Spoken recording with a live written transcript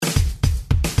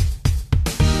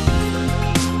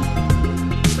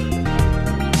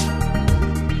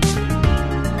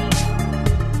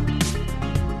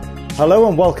Hello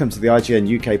and welcome to the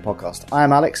IGN UK podcast. I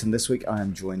am Alex, and this week I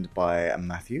am joined by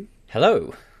Matthew.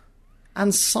 Hello.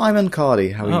 And Simon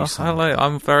Cardy. How are you, Simon? Hello,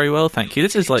 I'm very well, thank you.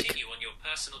 This is like,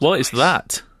 what is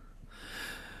that?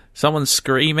 Someone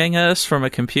screaming at us from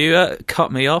a computer.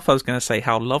 Cut me off. I was going to say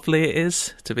how lovely it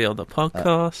is to be on the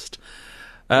podcast.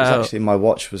 Actually, my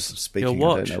watch was speaking. Your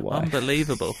watch, I don't know why.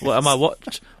 Unbelievable. Well,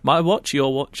 my watch,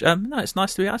 your watch. No, it's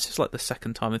nice to be. It's just like the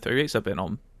second time in 3 weeks I've been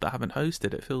on that I haven't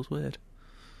hosted. It feels weird.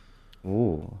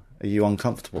 Ooh, are you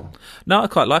uncomfortable? No, I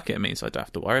quite like it. It means I don't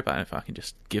have to worry about it if I can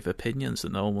just give opinions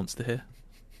that no one wants to hear.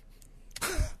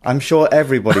 I'm sure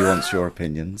everybody wants your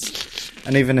opinions,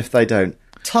 and even if they don't,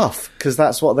 tough, because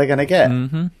that's what they're going to get.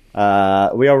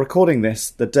 Mm-hmm. We are recording this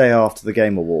the day after the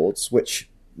Game Awards, which,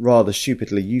 rather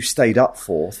stupidly, you stayed up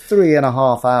for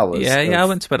 3.5 hours. Yeah, I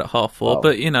went to bed at 4:30,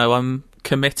 but, you know, I'm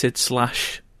committed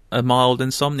 / a mild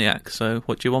insomniac, so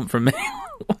what do you want from me?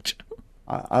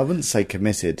 I wouldn't say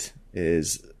committed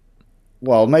is...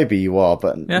 Well, maybe you are,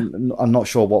 but yeah. I'm not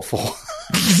sure what for.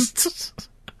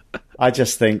 I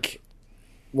just think...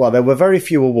 Well, there were very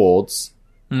few awards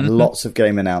and lots of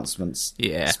game announcements.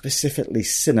 Yeah. Specifically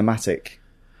cinematic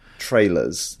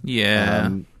trailers. Yeah.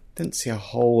 Didn't see a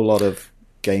whole lot of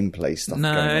gameplay stuff.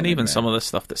 No, going on and even in some of the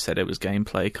stuff that said it was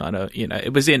gameplay kind of, you know,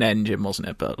 it was in engine, wasn't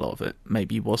it? But a lot of it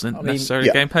maybe wasn't necessarily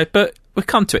gameplay. But we've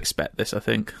come to expect this, I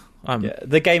think.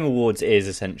 The Game Awards is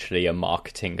essentially a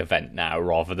marketing event now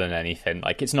rather than anything.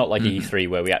 Like, it's not like E3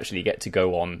 where we actually get to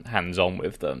go on hands-on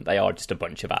with them. They are just a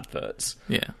bunch of adverts.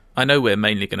 Yeah. I know we're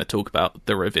mainly going to talk about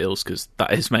the reveals because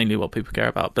that is mainly what people care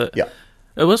about. But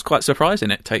it was quite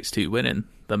surprising It Takes Two winning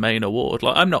the main award.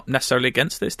 Like, I'm not necessarily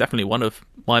against this. Definitely one of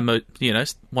my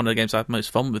one of the games I had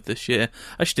most fun with this year.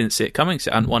 I just didn't see it coming.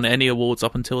 So I hadn't won any awards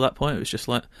up until that point. It was just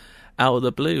like out of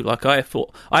the blue. Like, I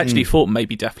actually thought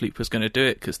maybe Deathloop was going to do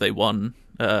it because they won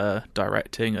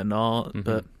directing and art.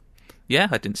 But yeah,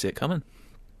 I didn't see it coming.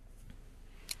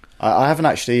 I haven't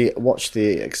actually watched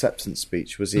the acceptance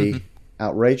speech. Was he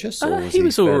outrageous? Or was he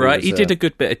was all right. He reserved? did a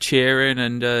good bit of cheering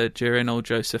and during old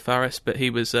Joseph Faris, but he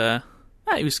was it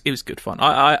was good fun.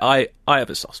 I have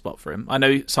a soft spot for him. I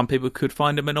know some people could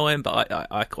find him annoying, but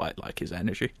I quite like his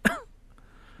energy.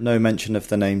 No mention of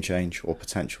the name change or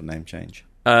potential name change.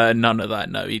 None of that.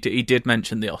 No, he did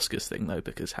mention the Oscars thing though,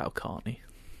 because how can't he?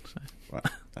 So. Right,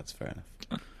 that's fair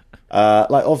enough.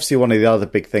 Obviously, one of the other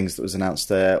big things that was announced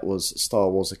there was Star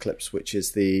Wars Eclipse, which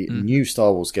is the new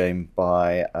Star Wars game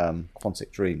by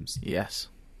Quantic Dreams. Yes.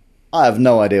 I have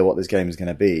no idea what this game is going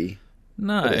to be.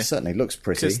 No, but it certainly looks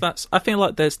pretty. I feel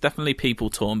like there's definitely people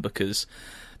torn because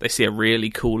they see a really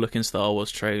cool looking Star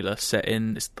Wars trailer set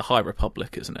in it's the High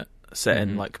Republic, isn't it? Set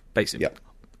in like basically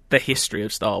the history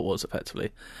of Star Wars,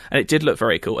 effectively, and it did look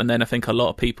very cool. And then I think a lot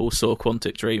of people saw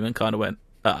Quantic Dream and kind of went,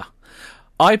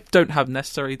 I don't have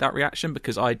necessarily that reaction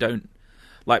because I don't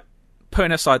like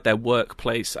putting aside their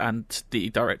workplace and the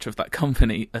director of that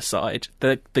company aside,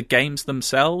 the games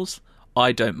themselves.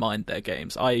 I don't mind their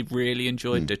games. I really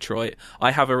enjoyed Detroit.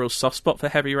 I have a real soft spot for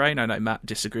Heavy Rain. I know Matt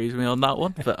disagrees with me on that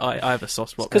one, but I have a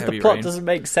soft spot for Heavy Rain. Because the plot doesn't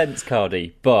make sense,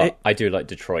 Cardy, but I do like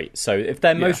Detroit. So if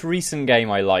their most recent game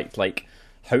I liked, like,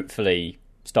 hopefully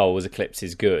Star Wars Eclipse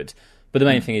is good. But the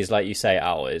main thing is, like you say,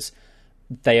 Al, is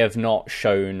they have not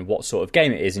shown what sort of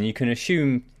game it is, and you can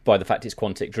assume by the fact it's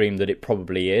Quantic Dream that it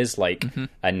probably is, like,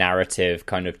 a narrative,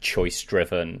 kind of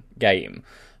choice-driven game.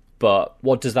 But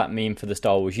what does that mean for the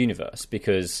Star Wars universe?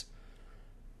 Because,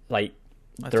 like,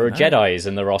 there are Jedis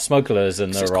and there are smugglers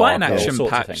and there are it's quite an all sorts of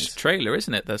action-packed things. trailer,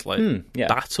 isn't it? There's like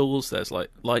battles, there's like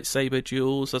lightsaber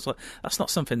duels. There's like that's not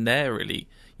something they're really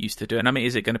used to doing. I mean,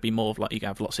 is it going to be more of like you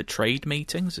have lots of trade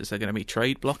meetings? Is there going to be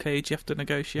trade blockades you have to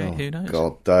negotiate? Who knows?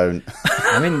 God, don't.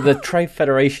 I mean, the Trade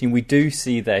Federation, we do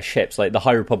see their ships. Like, the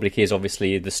High Republic is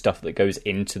obviously the stuff that goes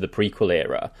into the prequel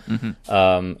era.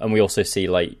 And we also see,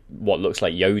 like, what looks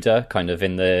like Yoda kind of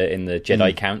in the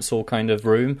Jedi Council kind of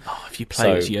room. Oh, if you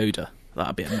play as Yoda,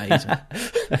 that'd be amazing.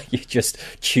 You're just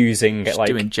choosing, just like,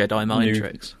 doing Jedi mind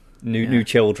tricks. New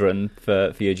children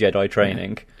for your Jedi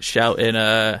training. Shouting,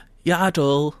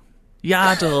 Yaddle,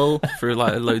 Yaddle, through,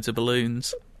 like, loads of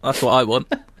balloons. That's what I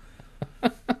want.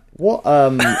 What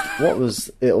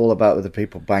was it all about with the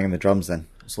people banging the drums then?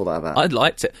 What's all that about? I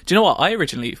liked it. Do you know what?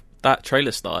 That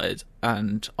trailer started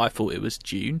and I thought it was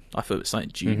Dune. I thought it was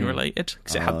something Dune related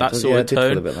because it had that sort of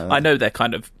tone. Like that. I know they're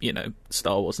kind of, you know,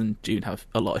 Star Wars and Dune have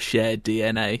a lot of shared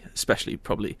DNA, especially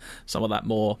probably some of that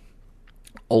more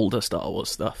older Star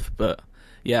Wars stuff. But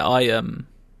yeah, I'm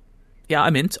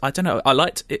into. I don't know. I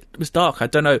liked it. It was dark. I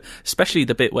don't know, especially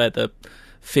the bit where the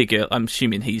figure, I'm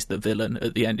assuming he's the villain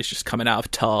at the end, is just coming out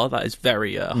of tar. That is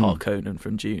very Harkonnen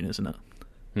from Dune, isn't it?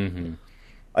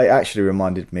 It actually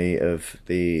reminded me of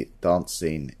the dance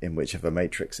scene in whichever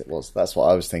Matrix it was. That's what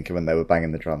I was thinking when they were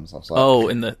banging the drums. I was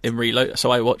like, in Reload.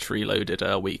 So I watched Reloaded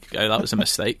a week ago. That was a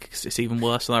mistake because it's even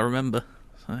worse than I remember.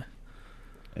 So.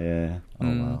 Yeah. Oh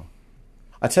wow.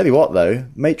 I tell you what, though,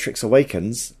 Matrix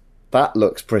Awakens, that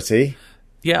looks pretty.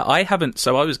 Yeah, I haven't.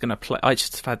 So I was going to play. I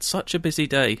just have had such a busy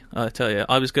day. I tell you,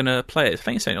 I was going to play it. I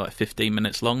think it's only like 15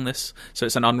 minutes long. So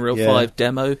it's an Unreal 5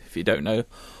 demo. If you don't know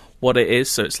what it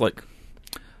is, so it's like.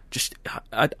 Just,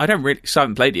 I don't really, so I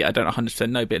haven't played it yet, I don't 100%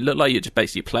 know, but it looked like you're just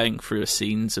basically playing through the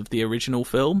scenes of the original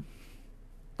film.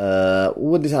 I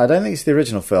don't think it's the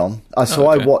original film.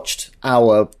 I watched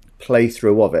our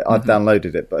playthrough of it. I've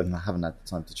downloaded it, but I haven't had the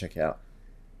time to check it out.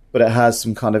 But it has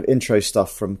some kind of intro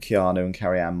stuff from Keanu and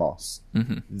Carrie-Anne Moss.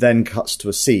 Then cuts to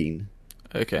a scene.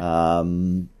 Okay.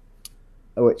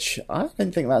 Which I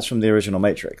don't think that's from the original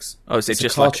Matrix. Oh, is it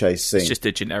just a car chase scene? It's just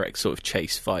a generic sort of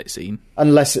chase fight scene.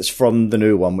 Unless it's from the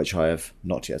new one, which I have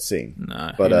not yet seen.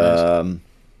 No,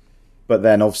 but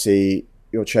then obviously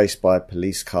you're chased by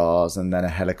police cars, and then a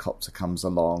helicopter comes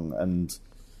along, and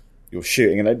you're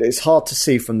shooting. And it's hard to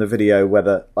see from the video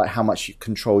whether how much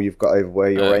control you've got over where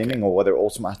you're aiming, or whether it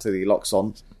automatically locks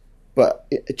on.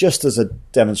 But just as a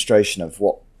demonstration of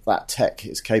what that tech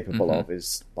is capable of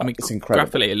is it's incredible.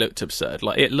 Graphically it looked absurd.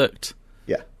 Like it looked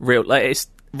real. Like it's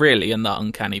really in that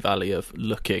uncanny valley of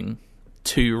looking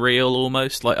too real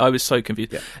almost. Like I was so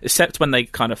confused. Except when they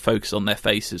kind of focus on their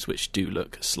faces, which do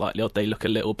look slightly odd. They look a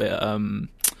little bit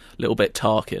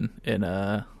Tarkin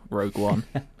in Rogue One.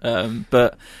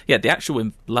 But yeah, the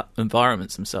actual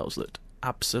environments themselves looked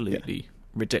absolutely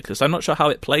ridiculous. I'm not sure how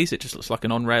it plays. It just looks like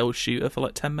an on-rails shooter for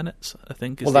like 10 minutes, I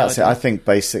think. That's it. I think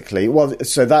basically,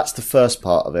 so that's the first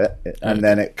part of it, and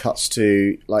then it cuts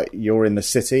to like you're in the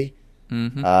city,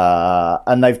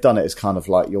 and they've done it as kind of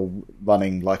like you're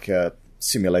running like a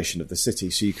simulation of the city,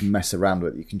 so you can mess around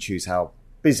with it. You can choose how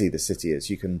busy the city is.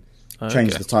 You can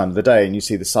change the time of the day, and you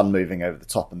see the sun moving over the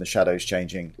top and the shadows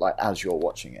changing like as you're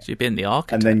watching it. So you've been the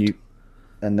architect,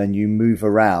 and then you move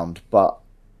around, but.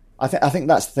 I think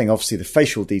that's the thing. Obviously, the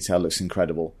facial detail looks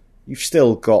incredible. You've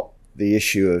still got the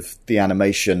issue of the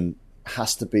animation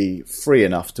has to be free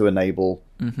enough to enable,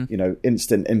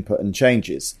 instant input and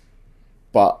changes.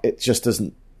 But it just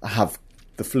doesn't have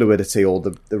the fluidity or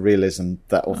the realism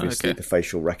that obviously the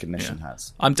facial recognition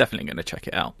has. I'm definitely going to check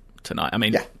it out tonight. I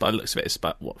mean, by the looks of it, it's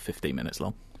about, 15 minutes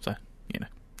long. So, Yeah.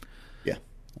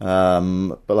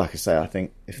 But like I say, I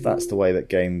think if that's the way that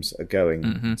games are going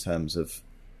in terms of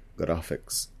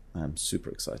graphics, I'm super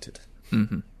excited.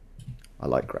 I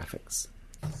like graphics.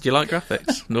 Do you like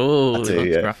graphics? No, I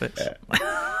do, graphics. Yeah.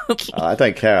 I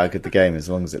don't care how good the game is, as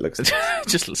long as it looks good.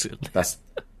 Just looks good. That's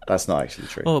not actually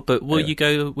true. Oh, but will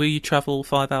you travel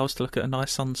 5 hours to look at a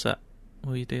nice sunset?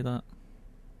 Will you do that?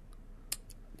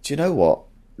 Do you know what?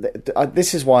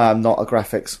 This is why I'm not a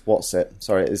graphics. What's it?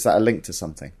 Sorry, is that a link to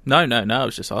something? No. I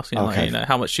was just asking. Okay.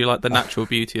 How much do you like the natural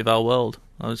beauty of our world?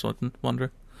 I was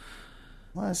wondering.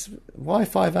 Why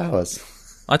 5 hours?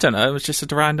 I don't know. It was just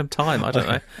a random time. I don't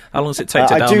know. How long does it take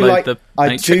to download the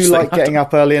Matrix? I do like getting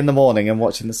up early in the morning and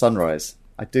watching the sunrise.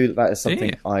 I do. That is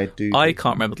something I do. I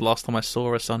can't remember the last time I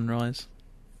saw a sunrise.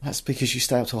 That's because you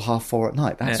stay up till 4:30 at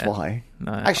night. That's why.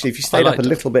 No, actually, if you stayed up a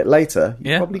little bit later,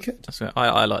 you probably could.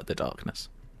 I like The Darkness.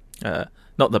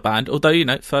 Not the band, although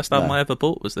first album I ever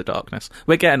bought was The Darkness.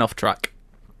 We're getting off track.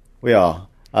 We are.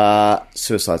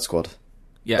 Suicide Squad.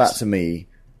 Yes. That to me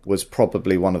was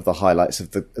probably one of the highlights of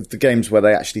the games where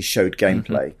they actually showed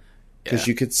gameplay, because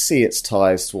you could see its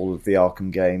ties to all of the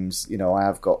Arkham games. I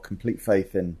have got complete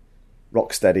faith in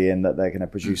Rocksteady in that they're going to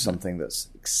produce something that's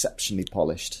exceptionally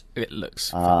polished. It looks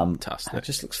fantastic. It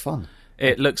just looks fun.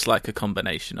 It looks like a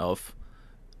combination of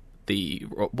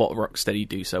what Rocksteady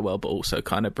do so well, but also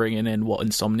kind of bringing in what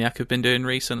Insomniac have been doing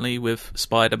recently with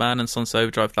Spider-Man and Sunset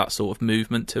Overdrive, that sort of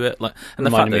movement to it. And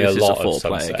the fact that it's just a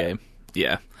 4-player game.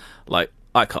 Yeah.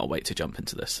 I can't wait to jump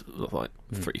into this with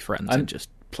 3 friends and just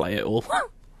play it all.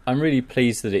 I'm really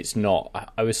pleased that it's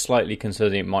not. I was slightly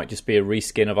concerned it might just be a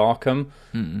reskin of Arkham.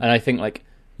 And I think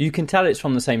you can tell it's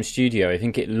from the same studio. I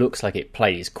think it looks like it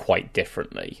plays quite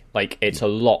differently. It's a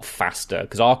lot faster,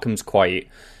 because Arkham's quite,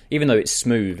 even though it's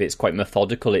smooth, it's quite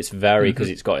methodical. It's very, because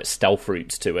it's got its stealth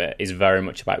roots to it, is very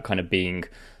much about kind of being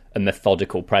a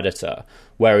methodical predator,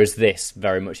 whereas this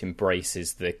very much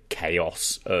embraces the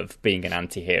chaos of being an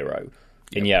anti-hero.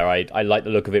 And I like the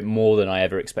look of it more than I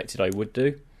ever expected I would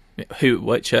do.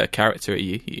 Which character are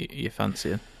you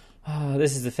fancying?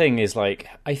 This is the thing, is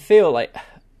I feel like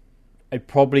I'd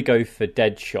probably go for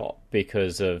Deadshot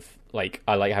because of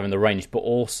I like having the range, but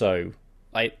also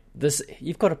like this,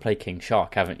 you've got to play King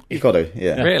Shark, haven't you? You've got to,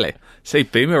 yeah. Really? See,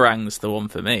 Boomerang's the one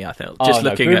for me, I think.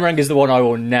 Boomerang is the one I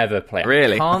will never play.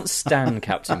 Really? I can't stand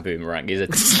Captain Boomerang. He's a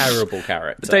terrible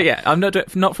character. So yeah, I'm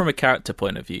not from a character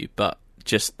point of view, but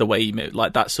just the way you move,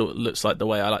 like that sort of looks like the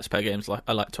way I like to play games. Like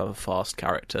I like to have a fast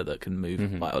character that can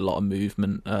move, like a lot of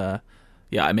movement.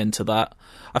 Yeah, I'm into that.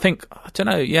 I think, I don't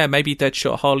know, yeah, maybe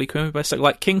Deadshot, Harley Quinn, but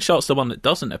like King Shark's the one that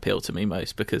doesn't appeal to me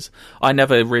most because I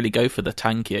never really go for the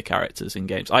tankier characters in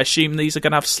games. I assume these are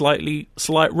going to have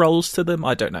slight rolls to them.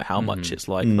 I don't know how much it's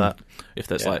like that. If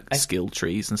there's like skill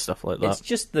trees and stuff like that.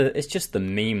 It's just the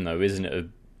meme though, isn't it? Of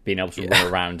being able to run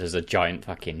around as a giant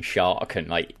fucking shark and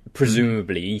like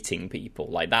presumably eating people.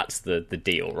 Like that's the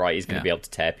deal, right? He's going to be able to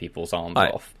tear people's arms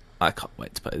off. I can't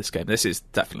wait to play this game. This is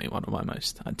definitely one of my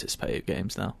most anticipated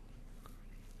games now.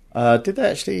 Did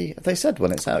they actually? Have they said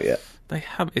when it's out yet? They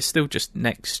have. It's still just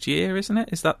next year, isn't it?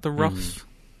 Is that the rough?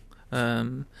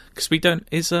 Because we don't.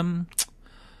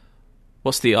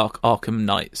 What's the Arkham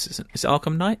Knights? Is it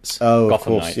Arkham Knights? Oh,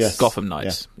 Gotham of course, Knights. yes. Gotham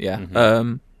Knights. Yeah.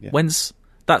 Yeah. When's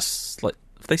that's like?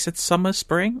 Have they said summer,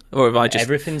 spring, or have I just?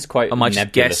 Everything's quite. Am I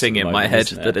just guessing in my head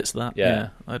that it's that? Yeah.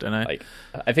 I don't know. Like,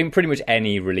 I think pretty much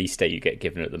any release date you get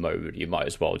given at the moment, you might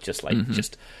as well just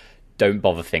just don't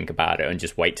bother think about it and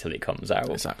just wait till it comes out.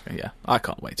 Exactly. Yeah, I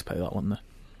can't wait to play that one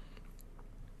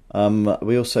though.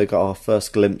 We also got our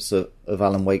first glimpse of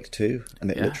Alan Wake 2,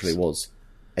 and it literally was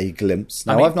a glimpse.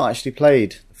 Now, I've not actually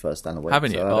played the first Alan Wake.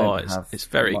 Haven't you? It's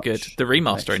very good. The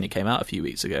remaster only came out a few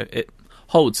weeks ago. It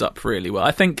holds up really well.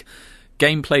 I think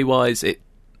gameplay-wise, it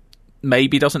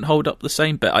maybe doesn't hold up the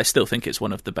same, but I still think it's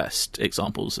one of the best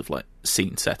examples of like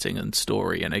scene setting and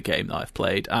story in a game that I've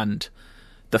played. And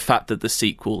the fact that the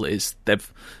sequel is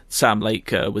Sam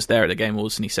Lake was there at the Game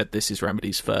Awards and he said this is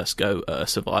Remedy's first go at a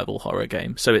survival horror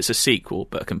game. So it's a sequel,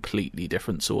 but a completely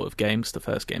different sort of game. The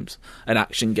first game's an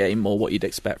action game, or what you'd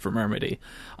expect from Remedy.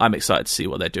 I'm excited to see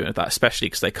what they're doing with that, especially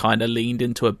because they kind of leaned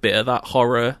into a bit of that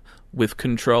horror with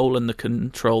Control and the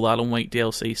Control Alan Wake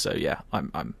DLC. So yeah,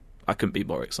 I couldn't be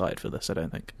more excited for this, I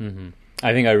don't think.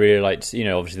 I think I really liked,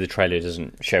 obviously the trailer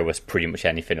doesn't show us pretty much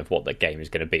anything of what the game is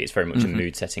going to be. It's very much a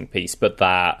mood-setting piece, but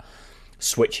that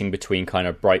switching between kind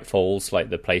of Bright Falls, like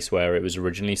the place where it was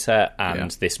originally set,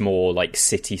 and this more like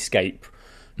cityscape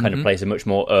kind of place, a much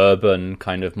more urban,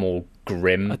 kind of more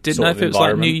grim. I didn't know if it was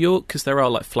like New York, because there are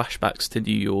like flashbacks to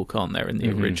New York, aren't there, in the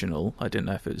original? I didn't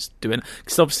know if it was doing,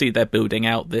 because obviously they're building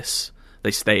out this.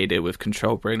 They stayed it with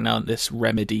Control, bringing out this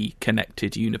Remedy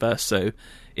connected universe. So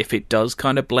if it does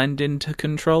kind of blend into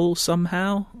Control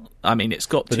somehow, I mean, it's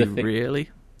got to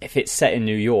really. If it's set in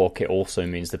New York, it also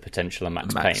means the potential of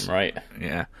Max Payne, right?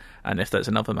 Yeah, and if there's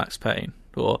another Max Payne,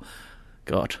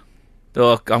 God.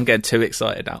 Oh, I'm getting too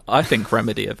excited now. I think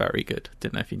Remedy are very good.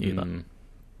 Didn't know if you knew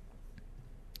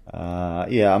that.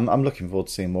 Yeah, I'm looking forward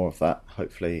to seeing more of that.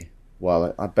 Hopefully,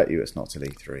 well, I bet you it's not till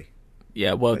E3.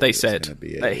 Yeah, well, they said,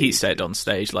 he said on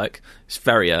stage, like, it's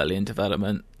very early in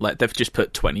development. Like, they've just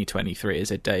put 2023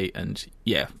 as a date, and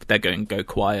yeah, they're going to go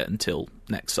quiet until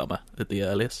next summer at the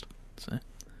earliest. So,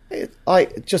 I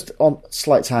just on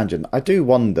slight tangent, I do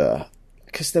wonder,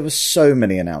 because there were so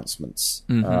many announcements.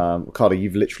 Ricardo,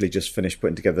 you've literally just finished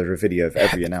putting together a video of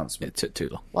every announcement. It took too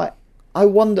long. Like, I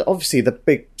wonder, obviously the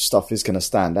big stuff is going to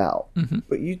stand out,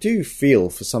 but you do feel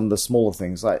for some of the smaller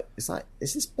things,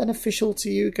 is this beneficial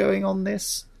to you going on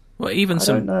this? Well, even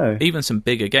some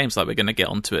bigger games, like we're going to get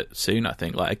onto it soon, I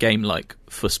think, like a game like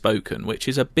Forspoken, which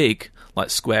is a big, like,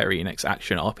 Square Enix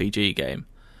action RPG game.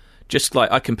 Just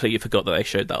like, I completely forgot that they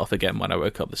showed that off again when I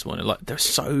woke up this morning. Like, there's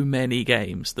so many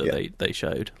games that they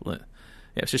showed. Like,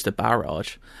 yeah, it's just a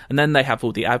barrage. And then they have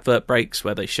all the advert breaks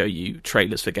where they show you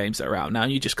trailers for games that are out now,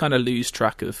 and you just kind of lose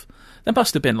track of... There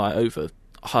must have been like over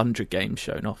 100 games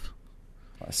shown off.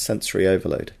 A sensory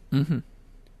overload.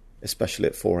 Especially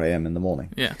at 4 a.m. in the morning.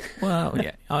 Yeah, well,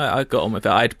 yeah, I got on with it.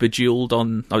 I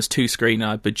was two-screen,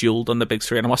 and I Bejeweled on the big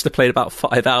screen. I must have played about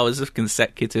 5 hours of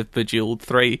consecutive Bejeweled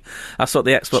 3. That's what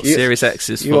the Xbox Series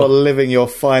X is for. You are living your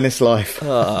finest life.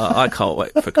 I can't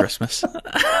wait for Christmas.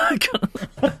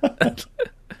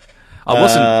 I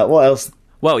wasn't... what else?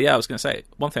 Well, yeah, I was going to say,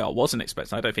 one thing I wasn't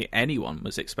expecting, I don't think anyone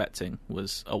was expecting,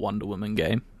 was a Wonder Woman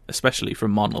game, especially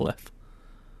from Monolith.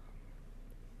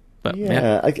 But,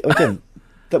 again...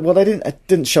 Well, they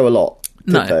didn't show a lot,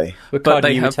 did they? Ricardo,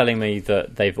 you were telling me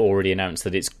that they've already announced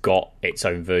that it's got its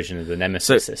own version of the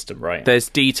Nemesis system, right? There's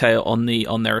detail on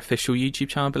their official YouTube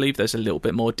channel, I believe. There's a little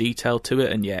bit more detail to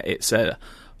it, and yeah, it's a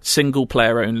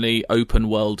single-player-only,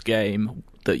 open-world game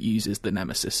that uses the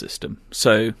Nemesis system.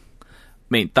 So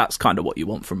mean, that's kind of what you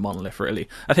want from Monolith, really.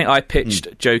 I think I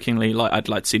pitched jokingly, like, I'd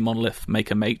like to see Monolith make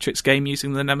a Matrix game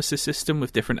using the Nemesis system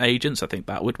with different agents. I think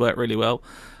that would work really well.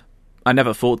 I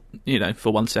never thought,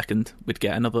 for 1 second we'd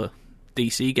get another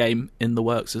DC game in the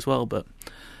works as well. But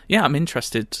yeah, I'm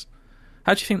interested.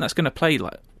 How do you think that's going to play,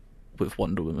 like, with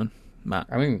Wonder Woman, Matt?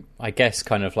 I mean, I guess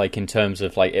kind of like in terms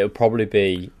of like, it'll probably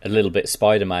be a little bit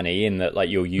Spider-Man-y in that like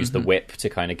you'll use the whip to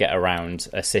kind of get around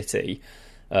a city.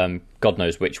 God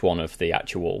knows which one of the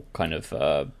actual kind of.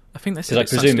 I think this is. I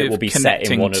presume it will be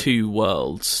set in one of two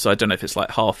worlds. So I don't know if it's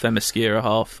like half Themyscira,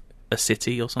 half a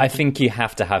city or something. I think you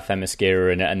have to have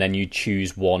Themyscira in it, and then you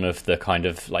choose one of the kind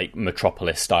of like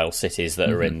Metropolis style cities that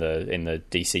are in the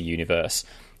DC universe.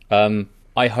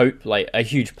 I hope like a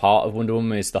huge part of Wonder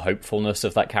Woman is the hopefulness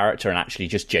of that character and actually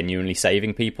just genuinely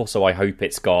saving people. So I hope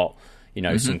it's got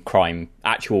some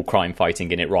actual crime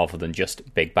fighting in it rather than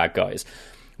just big bad guys.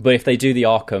 But if they do the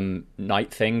Arkham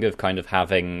Knight thing of kind of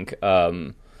having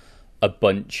a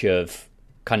bunch of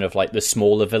kind of like the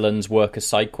smaller villains work as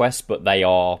side quests, but they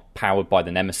are powered by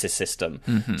the Nemesis system,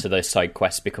 so those side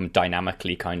quests become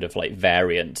dynamically kind of like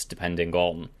variant depending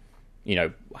on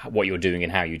what you're doing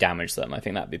and how you damage them. I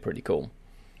think that'd be pretty cool.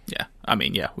 Yeah, I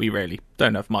mean, we really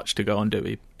don't have much to go on, do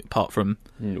we? Apart from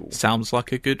sounds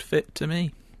like a good fit to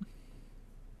me.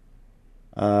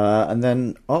 And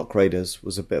then Arc Raiders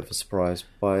was a bit of a surprise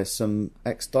by some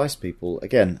ex-DICE people.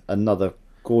 Again, another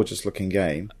gorgeous-looking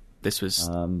game. This was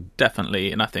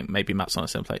definitely, and I think maybe Matt's on the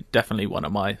same plate, definitely one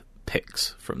of my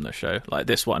picks from the show. Like,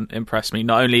 this one impressed me.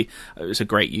 Not only it was a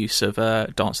great use of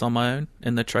Dance on My Own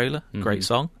in the trailer, great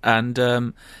song,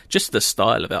 and just the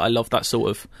style of it. I love that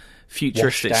sort of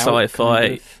futuristic sci-fi.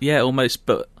 Kind of. Yeah, almost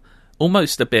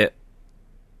a bit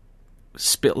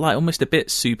almost a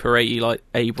bit Super 80, like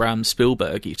Abrams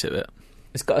Spielbergy to it.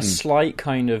 It's got a slight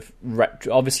kind of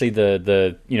retro. Obviously,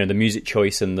 the music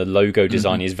choice and the logo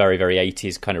design is very, very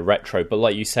 80s kind of retro. But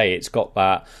like you say, it's got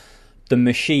that. The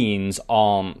machines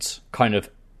aren't kind of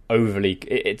overly.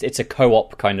 It's a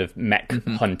co-op kind of mech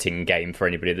hunting game for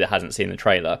anybody that hasn't seen the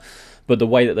trailer. But the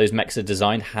way that those mechs are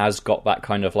designed has got that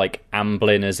kind of like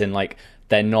Amblin, as in like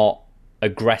they're not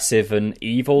aggressive and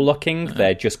evil looking.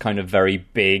 They're just kind of very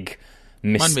big,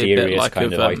 mysterious like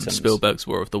kind of items. Spielberg's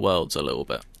War of the Worlds a little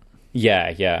bit.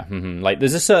 Yeah. Like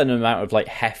there's a certain amount of like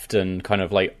heft and kind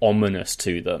of like ominous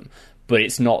to them, but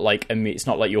it's not like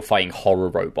you're fighting horror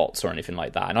robots or anything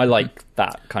like that. And I like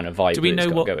that kind of vibe. Do we know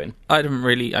what? Going. I didn't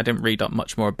read up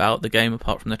much more about the game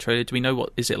apart from the trailer. Do we know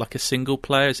what? Is it like a single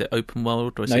player? Is it open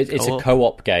world or is it co-op? It's a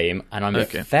co-op game, and I'm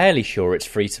fairly sure it's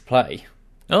free to play.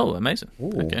 Oh, amazing!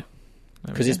 Ooh. Okay,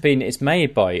 because it's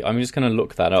made by. I'm just going to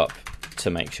look that up to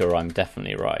make sure I'm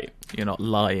definitely right. You're not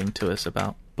lying to us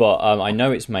about. But I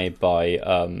know it's made by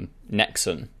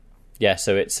Nexon. Yeah,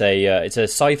 so it's a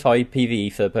sci-fi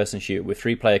PvE third-person shooter with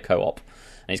 3-player co-op,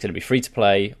 and it's going to be free to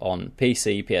play on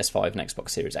PC, PS5, and Xbox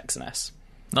Series X and S.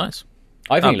 Nice.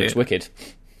 I think it looks wicked.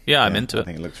 Yeah, I'm into it. I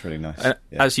think it looks really nice.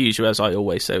 As usual, as I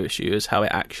always say with shooters, how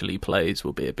it actually plays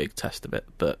will be a big test of it.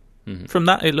 But from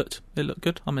that, it looked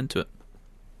good. I'm into it.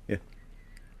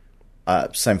 Yeah.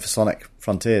 Same for Sonic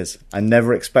Frontiers. I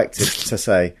never expected to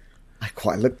say. I'm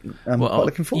quite looking forward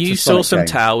to Sonic. You saw some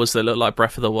games. Towers that looked like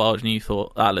Breath of the Wild, and you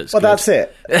thought that looks good. Well, that's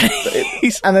it.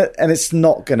 and it's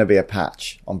not going to be a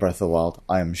patch on Breath of the Wild,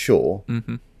 I am sure.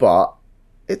 But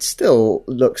it still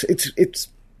looks. It's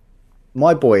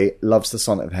my boy loves the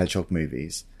Sonic the Hedgehog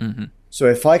movies. So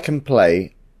if I can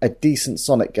play a decent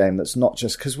Sonic game that's not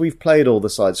just because we've played all the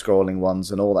side-scrolling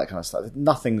ones and all that kind of stuff,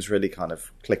 nothing's really kind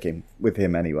of clicking with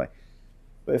him anyway.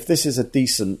 But if this is a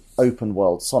decent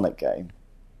open-world Sonic game,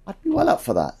 I'd be well up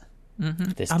for that.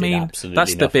 This absolutely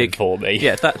that's the big for me.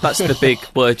 Yeah, that's the big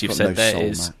word you've said no there soul,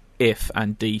 is Matt. If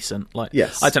and decent. Like,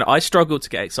 yes. I don't know. I struggle to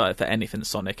get excited for anything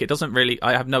Sonic. It doesn't really.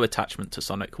 I have no attachment to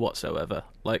Sonic whatsoever.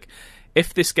 Like,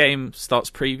 if this game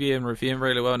starts previewing and reviewing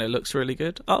really well and it looks really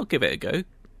good, I'll give it a go.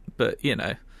 But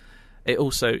it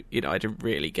also I didn't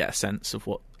really get a sense of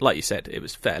what. Like you said, it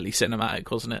was fairly cinematic,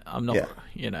 wasn't it? I'm not.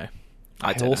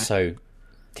 I don't know.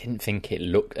 Didn't think it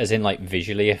looked, as in like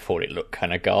visually, I thought it looked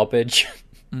kind of garbage.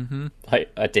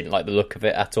 Like I didn't like the look of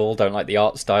it at all. Don't like the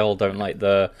art style. Don't like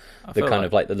the kind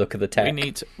of like the look of the tech.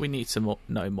 We need to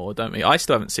know more, don't we? I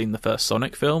still haven't seen the first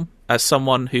Sonic film. As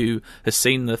someone who has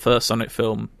seen the first Sonic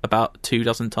film about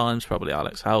 24 times, probably,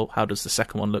 Alex, how does the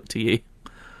second one look to you?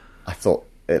 I thought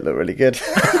it looked really good.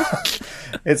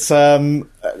 It's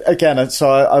again. So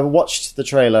I watched the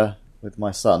trailer with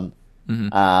my son.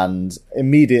 And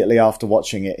immediately after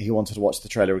watching it, he wanted to watch the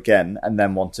trailer again and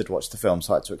then wanted to watch the film,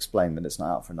 so I had to explain that it's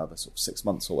not out for another sort of 6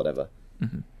 months or whatever.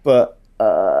 But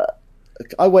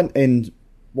I went in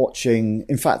watching...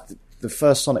 In fact, the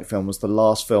first Sonic film was the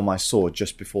last film I saw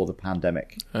just before the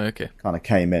pandemic. Okay. Kind of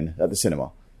came in at the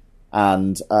cinema.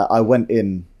 And I went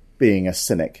in being a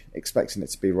cynic, expecting it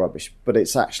to be rubbish, but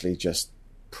it's actually just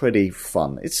pretty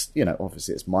fun. It's,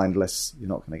 obviously it's mindless. You're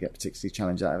not going to get particularly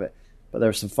challenged out of it, but there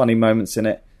are some funny moments in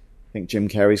it. I think Jim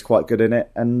Carrey's quite good in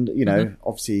it, and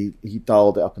obviously he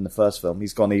dialed it up in the first film.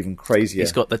 He's gone even crazier.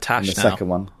 He's got the tash in the now. second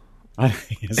one.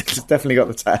 He's definitely got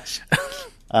the tash.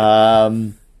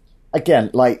 Again,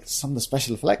 like some of the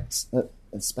special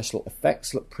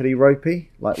effects look pretty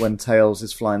ropey, like when Tails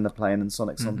is flying the plane and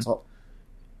Sonic's on top.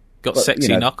 Got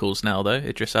sexy Knuckles now, though.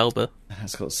 Idris Elba.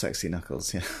 It's got Sexy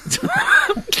Knuckles, yeah.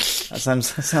 That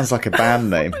sounds like a band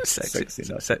name.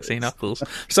 Sexy Knuckles. For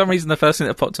some reason, the first thing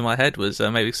that popped to my head was,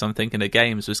 maybe because I'm thinking of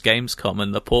games, was Gamescom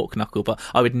and the pork knuckle, but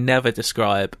I would never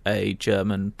describe a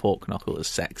German pork knuckle as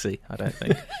sexy, I don't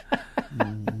think.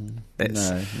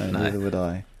 No, neither would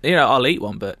I. I'll eat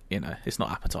one, but, it's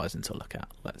not appetising to look at.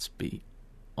 Let's be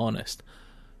honest.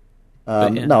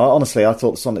 No, honestly, I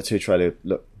thought the Sonic 2 trailer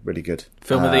looked really good.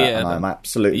 Film of the year. And I'm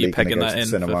absolutely going to go to the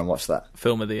cinema and watch that.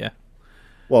 Film of the year.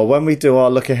 Well, when we do our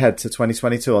look ahead to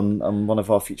 2022 on one of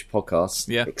our future podcasts,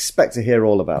 expect to hear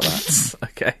all about that.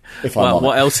 Okay.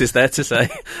 What else is there to say?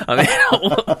 I mean,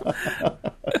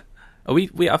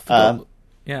 I forgot.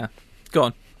 Yeah. Go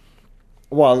on.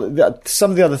 Well, some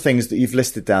of the other things that you've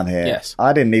listed down here, yes.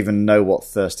 I didn't even know what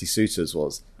Thirsty Suitors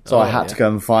was. So I had to go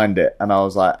and find it, and I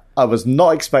was like, I was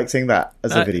not expecting that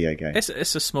as a video game. It's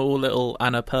a small little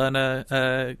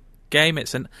Annapurna game.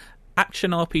 It's an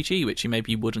action RPG, which you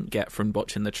maybe wouldn't get from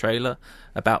watching the trailer,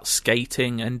 about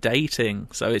skating and dating.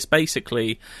 So it's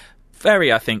basically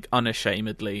very, I think,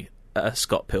 unashamedly a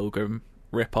Scott Pilgrim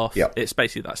ripoff. Yep. It's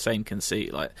basically that same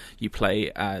conceit. Like, you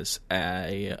play as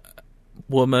a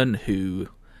woman who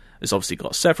has obviously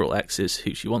got several exes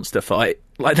who she wants to fight.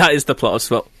 Like, that is the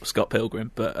plot of Scott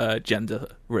Pilgrim, but gender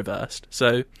reversed.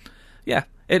 So, yeah,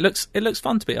 it looks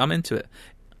fun to me. I'm into it.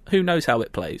 Who knows how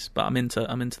it plays, but I'm into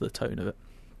the tone of it.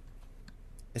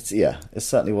 It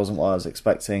certainly wasn't what I was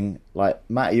expecting. Like,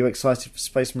 Matt, are you excited for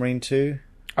Space Marine 2?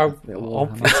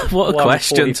 What a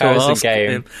question to ask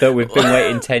game that we've been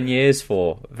waiting 10 years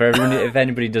for. If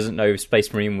anybody doesn't know,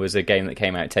 Space Marine was a game that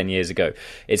came out 10 years ago.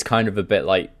 It's kind of a bit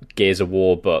like Gears of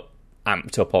War, but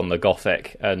amped up on the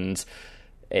Gothic. And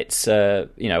it's,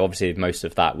 obviously most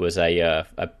of that was a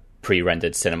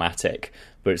pre-rendered cinematic,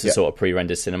 but it's the sort of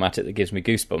pre-rendered cinematic that gives me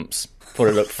goosebumps. Thought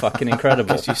it looked fucking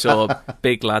incredible. Because you saw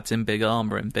big lads in big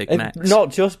armour and big necks. Not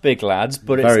just big lads,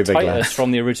 but Very it's Titus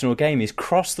from the original game. He's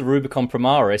crossed the Rubicon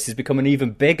Primaris. He's become an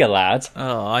even bigger lad.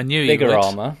 Oh, I knew he would. Bigger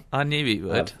armour. I knew he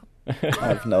would. I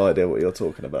have no idea what you're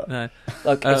talking about. No.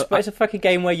 Like, it's a fucking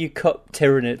game where you cut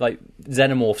Tyranid, like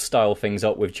Xenomorph-style things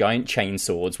up with giant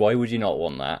chainsaws. Why would you not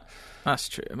want that? That's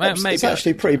true. Maybe it's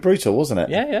actually pretty brutal, wasn't it?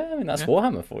 Yeah. I mean, that's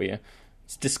Warhammer for you.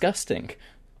 It's disgusting.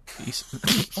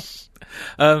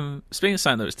 Speaking of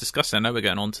something that was disgusting, I know we're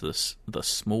going on to the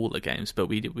smaller games, but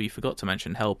we forgot to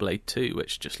mention Hellblade 2,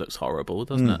 which just looks horrible,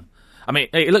 doesn't it? I mean,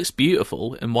 it looks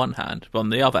beautiful in one hand, but on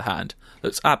the other hand, it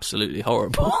looks absolutely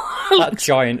horrible. That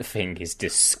giant thing is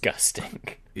disgusting.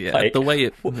 Yeah, like, the way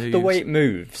it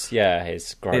moves,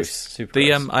 is gross. Super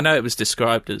gross. I know it was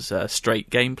described as straight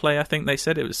gameplay. I think they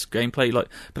said it was gameplay,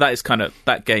 but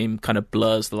that game kind of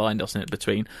blurs the line, doesn't it,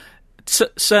 between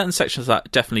certain sections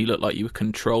that definitely looked like you were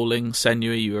controlling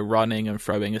Senua, you were running and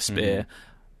throwing a spear.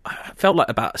 I felt like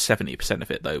about 70% of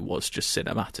it, though, was just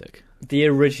cinematic. The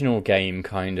original game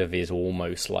kind of is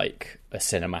almost like a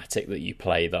cinematic that you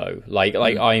play, though. Like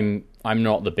I'm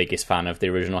not the biggest fan of the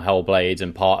original Hellblades,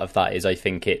 and part of that is I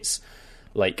think it's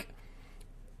like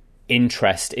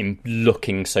interest in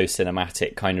looking so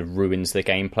cinematic kind of ruins the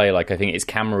gameplay. Like, I think its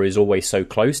camera is always so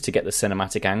close to get the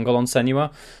cinematic angle on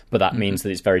Senua, but that means that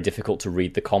it's very difficult to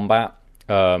read the combat.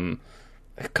 I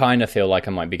kind of feel like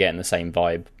I might be getting the same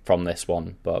vibe from this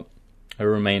one, but I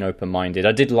remain open-minded.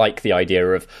 I did like the idea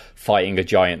of fighting a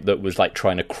giant that was like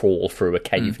trying to crawl through a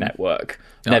cave network.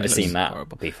 Never seen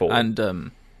that before.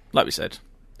 And like we said,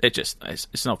 it's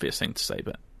an obvious thing to say,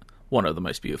 but one of the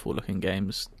most beautiful looking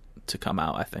games to come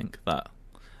out, I think.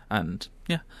 And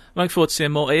yeah, I'm looking forward to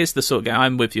seeing more. It is the sort of game,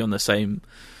 I'm with you in the same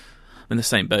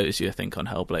boat as you, I think, on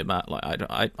Hellblade, Matt. Like,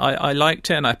 I liked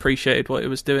it and I appreciated what it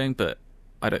was doing, but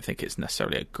I don't think it's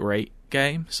necessarily a great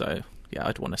game. So yeah,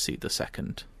 I'd want to see the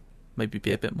second maybe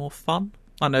be a bit more fun.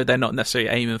 I know they're not necessarily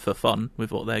aiming for fun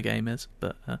with what their game is,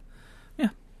 but yeah,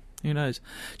 who knows?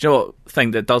 Do you know what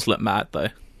thing that does look mad though?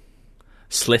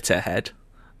 Slitterhead.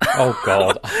 Oh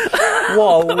god.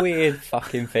 What a weird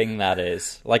fucking thing that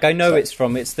is. Like, I know it's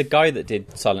the guy that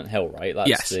did Silent Hill, right?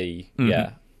 That's yes.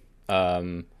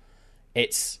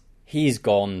 It's he's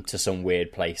gone to some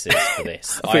weird places for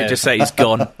this. I think just say he's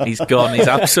gone. He's gone. He's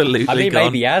absolutely gone. I mean,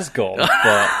 maybe he has gone,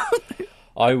 but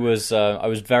I was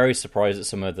very surprised at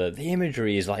some of the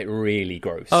imagery is like really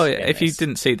gross. Oh yeah, if you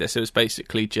didn't see this, it was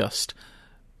basically just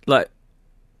like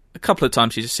a couple of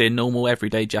times you just see normal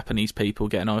everyday Japanese people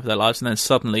getting on with their lives, and then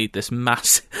suddenly this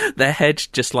their head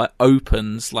just like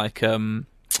opens like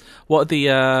what are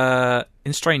the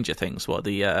in Stranger Things? What are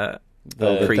the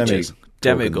creatures?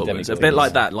 Demogorgons. A bit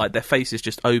like that. Like their faces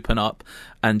just open up,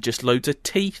 and just loads of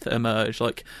teeth emerge.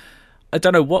 Like I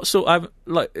don't know what sort of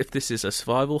like if this is a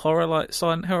survival horror like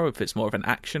Silent Hill, or if it's more of an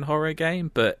action horror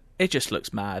game, but it just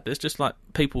looks mad. There's just like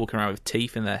people walking around with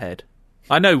teeth in their head.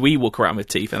 I know we walk around with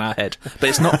teeth in our head, but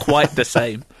it's not quite the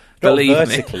same. Believe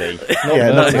vertically. me.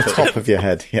 Not on the top of your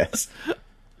head. Yes.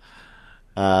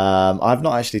 I've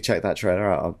not actually checked that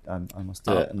trailer out. I must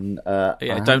do it. And,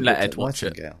 don't let Ed watch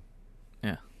it. Yeah.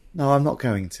 No, I'm not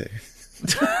going to.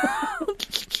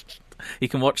 You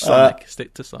can watch Sonic.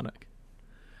 Stick to Sonic.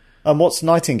 And what's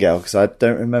Nightingale? Because I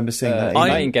don't remember seeing that.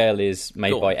 Nightingale is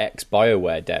made by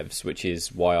ex-BioWare devs, which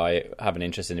is why I have an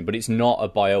interest in it. But it's not a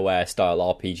BioWare-style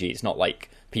RPG. It's not like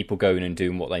people going and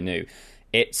doing what they knew.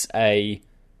 It's a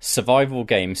survival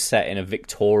game set in a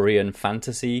Victorian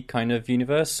fantasy kind of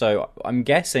universe. So I'm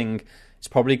guessing it's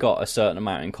probably got a certain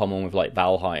amount in common with like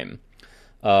Valheim.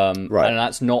 Right. And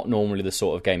that's not normally the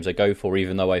sort of games I go for,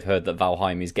 even though I've heard that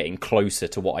Valheim is getting closer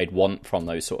to what I'd want from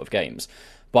those sort of games.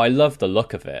 But I love the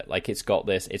look of it. Like it's got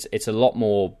this. It's a lot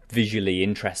more visually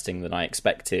interesting than I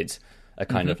expected a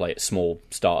kind of like small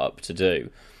startup to do.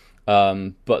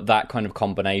 But that kind of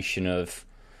combination of,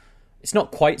 it's not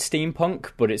quite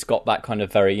steampunk, but it's got that kind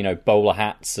of very bowler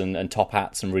hats and top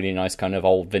hats and really nice kind of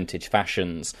old vintage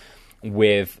fashions,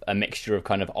 with a mixture of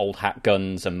kind of old hat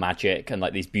guns and magic and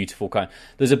like these beautiful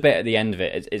there's a bit at the end of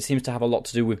it. It seems to have a lot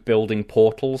to do with building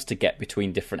portals to get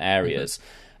between different areas,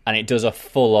 and it does a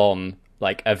full on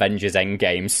like Avengers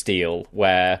Endgame style,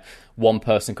 where one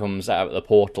person comes out of the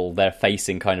portal, they're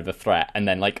facing kind of a threat, and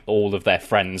then like all of their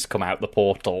friends come out the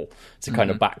portal to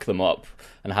kind of back them up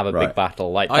and have a big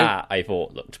battle. Like that, I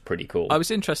thought looked pretty cool. I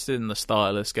was interested in the style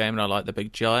of this game, and I like the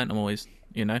big giant. I'm always,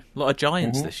 a lot of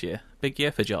giants this year. Big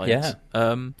year for giants.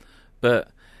 Yeah. But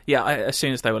yeah, as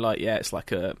soon as they were like, it's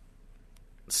like a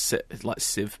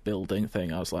Civ building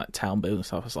thing, I was like, town building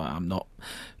stuff, I was like, I'm not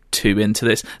too into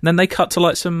this. And then they cut to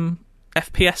like some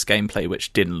FPS gameplay,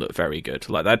 which didn't look very good.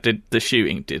 Like the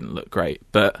shooting didn't look great,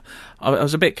 but I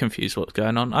was a bit confused what's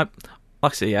going on. I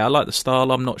like the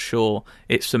style. I'm not sure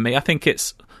it's for me. I think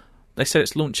they said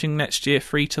it's launching next year,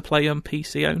 free to play on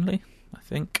PC only, I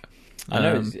think. I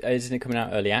know, isn't it coming out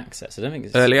early access? I don't think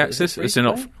it's early access. Is it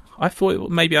not? I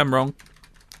thought maybe I'm wrong,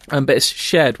 but it's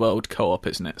shared world co-op,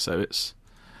 isn't it? So it's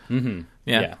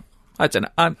yeah. I don't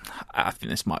know. I think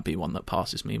this might be one that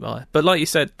passes me by. But like you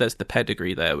said, there's the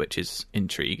pedigree there, which is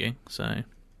intriguing. So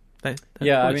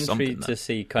I'm intrigued to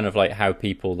see kind of like how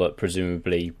people that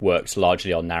presumably worked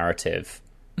largely on narrative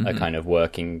are kind of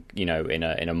working, in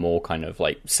a more kind of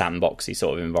like sandboxy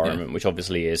sort of environment, which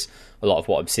obviously is a lot of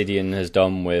what Obsidian has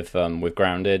done with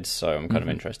Grounded. So I'm kind of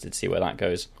interested to see where that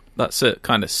goes. That's a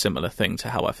kind of similar thing to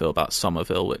how I feel about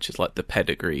Somerville, which is like the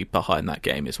pedigree behind that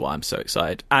game is why I'm so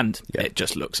excited. And it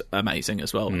just looks amazing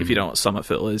as well. If you don't know what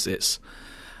Somerville is, it's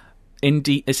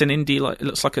indie. It's an indie, like it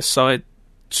looks like a side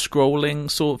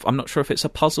scrolling sort of, I'm not sure if it's a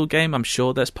puzzle game. I'm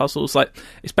sure there's puzzles. Like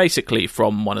it's basically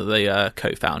from one of the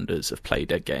co-founders of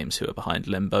Playdead Games, who are behind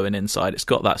Limbo and Inside. It's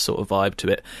got that sort of vibe to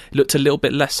it. It looked a little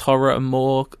bit less horror and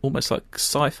more almost like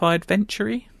sci-fi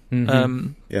adventure-y.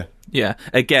 Yeah.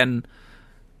 Again,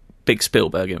 big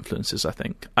Spielberg influences, I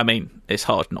think. I mean, it's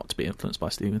hard not to be influenced by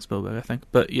Steven Spielberg, I think.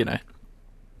 But,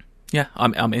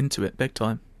 I'm into it big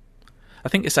time. I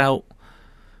think it's out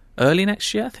early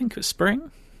next year. I think it's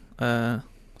spring.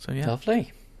 So, yeah.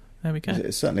 Lovely. There we go.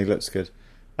 It certainly looks good.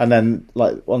 And then,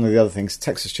 like, one of the other things,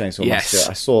 Texas Chainsaw Massacre.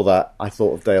 I saw that. I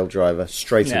thought of Dale Driver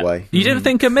straight away. You didn't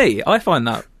think of me? I find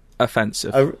that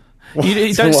offensive.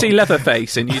 You don't see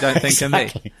Leatherface and you don't think of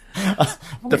me.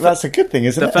 That's a good thing,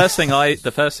 isn't it?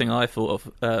 The first thing I thought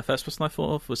of, first person I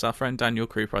thought of was our friend Daniel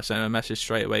Cooper. I sent him a message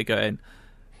straight away going,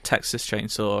 Texas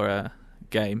Chainsaw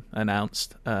game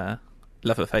announced.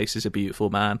 Leatherface is a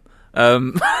beautiful man.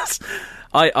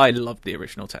 I loved the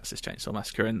original Texas Chainsaw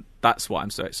Massacre, and that's why I'm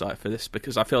so excited for this,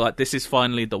 because I feel like this is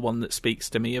finally the one that speaks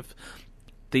to me of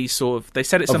these sort of... They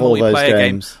said it's a multiplayer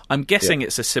game. I'm guessing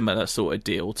it's a similar sort of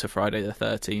deal to Friday the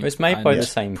 13th. It's made by the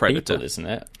same Predator. People, isn't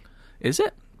it? Is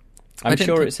it? I'm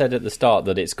sure it said at the start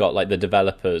that it's got like the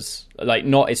developers, like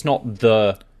it's not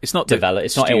Elphonic. It's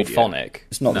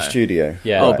not the studio.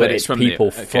 Yeah, but it's from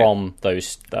people from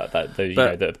those that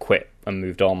have quit and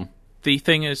moved on. The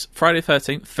thing is, Friday the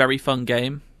 13th, very fun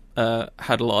game.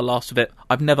 Had a lot of laughs with it.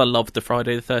 I've never loved the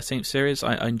Friday the 13th series.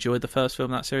 I enjoyed the first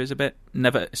film in that series a bit.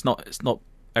 It's not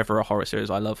ever a horror series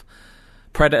I love.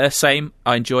 Predator, same.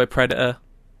 I enjoy Predator.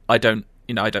 I don't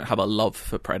have a love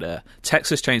for Predator.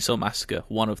 Texas Chainsaw Massacre,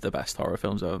 one of the best horror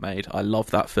films ever made. I love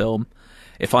that film.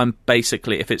 If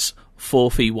it's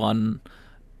 4v1,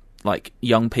 like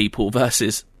young people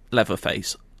versus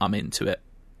Leatherface, I'm into it.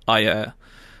 I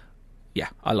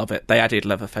love it. They added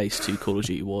Leatherface to Call of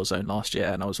Duty Warzone last year,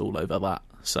 and I was all over that.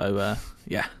 So,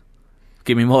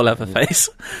 give me more Leatherface.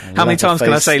 How many times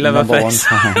can I say Leatherface?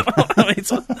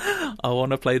 I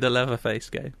want to play the Leatherface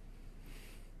game.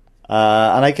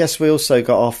 And I guess we also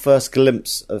got our first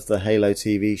glimpse of the Halo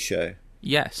TV show.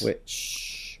 Yes.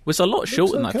 Which was a lot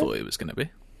shorter than I thought it was going to be.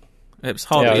 It was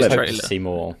hardly a trailer. to see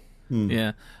more.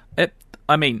 Yeah.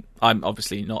 I'm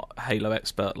obviously not a Halo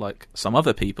expert like some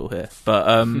other people here,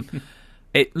 but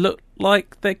it looked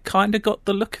like they kind of got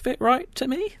the look of it right to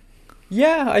me.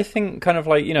 Yeah, I think kind of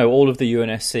like, all of the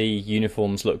UNSC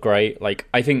uniforms look great. Like,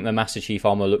 I think the Master Chief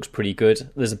armor looks pretty good.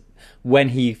 When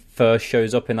he first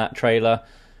shows up in that trailer,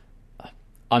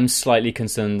 I'm slightly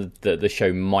concerned that the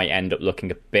show might end up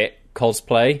looking a bit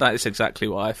cosplay. That is exactly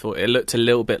what I thought. It looked a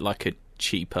little bit like a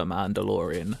cheaper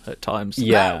Mandalorian at times.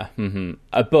 Yeah,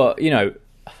 but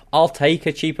I'll take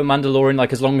a cheaper Mandalorian,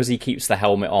 like as long as he keeps the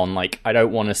helmet on. Like, I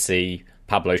don't want to see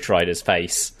Pablo Schreider's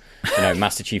face.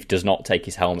 Master Chief does not take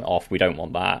his helmet off. We don't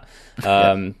want that.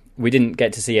 We didn't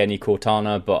get to see any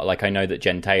Cortana, but like I know that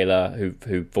Jen Taylor,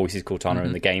 who voices Cortana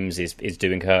in the games, is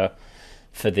doing her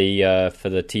for the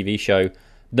TV show.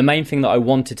 The main thing that I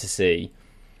wanted to see,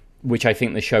 which I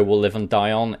think the show will live and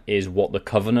die on, is what the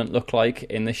Covenant look like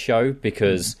in this show,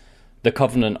 because the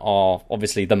Covenant are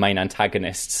obviously the main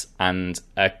antagonists and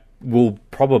will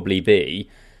probably be,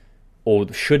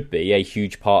 or should be, a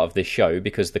huge part of this show,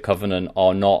 because the Covenant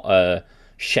are not a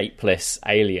shapeless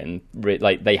alien.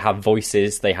 Like, they have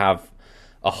voices, they have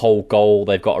a whole goal,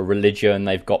 they've got a religion,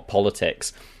 they've got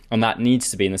politics, and that needs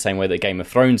to be in the same way that Game of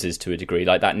Thrones is to a degree.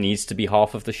 Like, that needs to be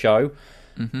half of the show.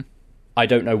 I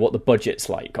don't know what the budget's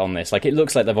like on this. Like, it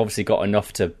looks like they've obviously got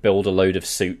enough to build a load of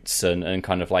suits and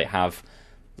kind of like have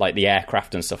like the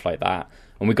aircraft and stuff like that.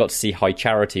 And we got to see High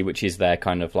Charity, which is their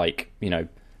kind of like,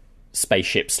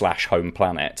 spaceship / home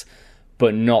planet,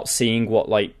 but not seeing what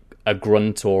like a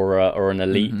grunt or an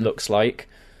elite looks like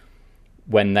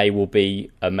when they will be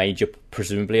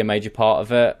presumably a major part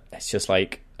of it. It's just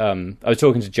like, I was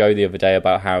talking to Joe the other day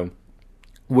about how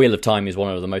Wheel of Time is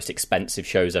one of the most expensive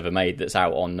shows ever made that's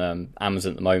out on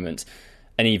Amazon at the moment,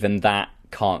 and even that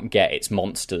can't get its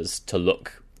monsters to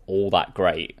look all that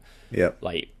great. Yeah,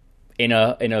 like in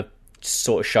a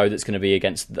sort of show that's going to be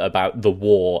about the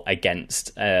war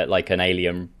against like an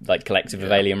alien, like collective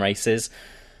of alien races.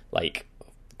 Like,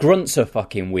 grunts are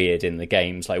fucking weird in the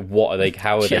games. Like, what are they?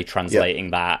 How are they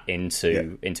translating that into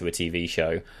a TV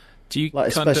show? Do you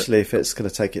especially if it's going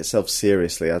to take itself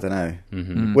seriously? I don't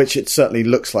know. Which it certainly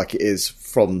looks like it is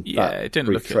from that. It didn't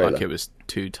look like it was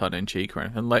too tongue-in-cheek or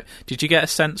anything. Like, did you get a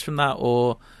sense from that,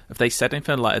 or have they said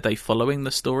anything? Like, are they following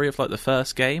the story of like the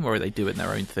first game, or are they doing their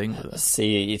own thing with it?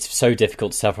 See, it's so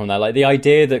difficult to tell from there. Like, the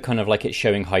idea that kind of like it's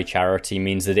showing High Charity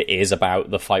means that it is about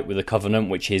the fight with the Covenant,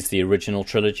 which is the original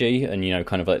trilogy, and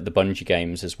kind of like the Bungie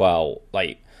games as well.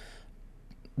 Like,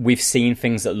 we've seen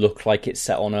things that look like it's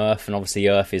set on Earth, and obviously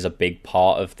Earth is a big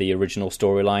part of the original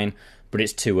storyline, but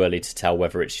it's too early to tell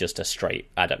whether it's just a straight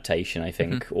adaptation, I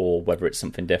think, or whether it's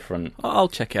something different. I'll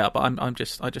check it out, but I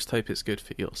just hope it's good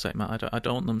for your sake, Matt. I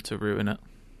don't want them to ruin it.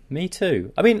 Me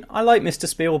too. I mean, I like Mr.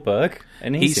 Spielberg,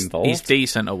 and he's involved. He's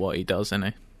decent at what he does, isn't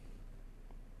he?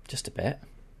 Just a bit.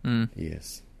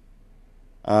 Yes.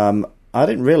 I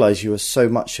didn't realise you were so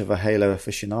much of a Halo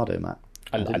aficionado, Matt.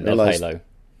 I love Halo.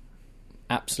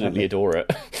 Absolutely adore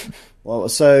it. Well,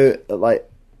 so, like,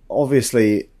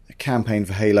 obviously, a campaign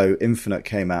for Halo Infinite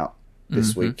came out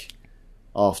this week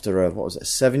after a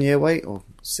 7-year wait, or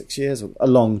 6 years, a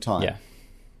long time. Yeah.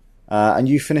 And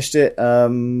you finished it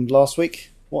last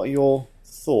week. What are your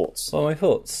thoughts? Well, my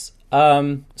thoughts.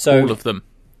 So all of them.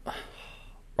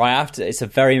 Right after,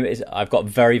 I've got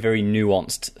very, very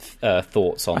nuanced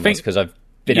thoughts on this, because I've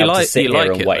been able to sit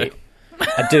here and wait.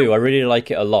 I do. I really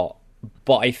like it a lot.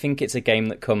 But I think it's a game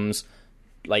that comes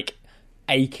like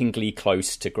achingly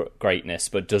close to greatness,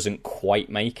 but doesn't quite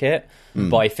make it.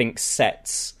 But I think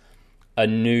sets a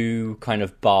new kind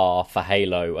of bar for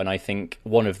Halo, and I think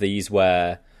one of these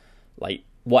where, like,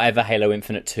 whatever Halo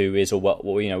Infinite 2 is, or what,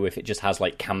 if it just has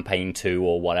like Campaign 2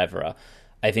 or whatever,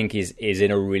 I think is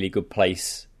in a really good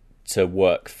place to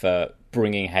work for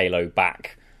bringing Halo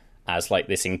back as like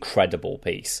this incredible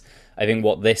piece. I think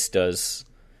what this does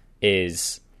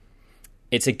is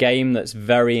it's a game that's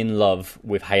very in love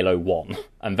with Halo 1,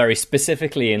 and very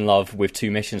specifically in love with two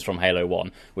missions from Halo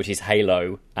 1, which is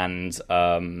Halo and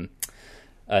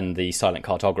the Silent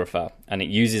Cartographer. And it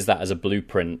uses that as a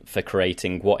blueprint for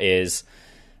creating what is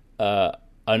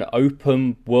an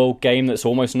open world game that's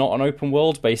almost not an open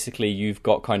world. Basically, you've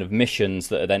got kind of missions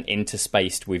that are then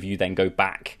interspaced with you then go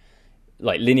back,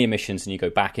 like linear missions, and you go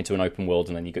back into an open world,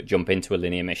 and then you jump into a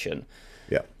linear mission.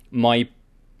 Yeah.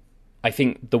 I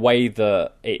think the way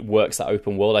that it works, that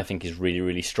open world, I think is really,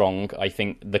 really strong. I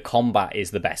think the combat is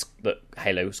the best that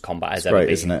Halo's combat has ever been.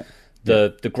 Isn't it?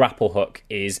 The grapple hook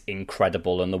is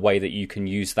incredible, and the way that you can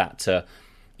use that to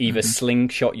either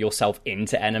slingshot yourself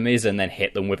into enemies and then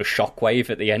hit them with a shockwave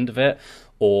at the end of it,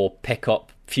 or pick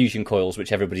up fusion coils,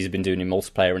 which everybody's been doing in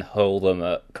multiplayer, and hurl them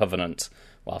at Covenant.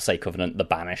 Well, I'll say Covenant, the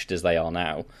Banished as they are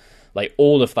now. Like,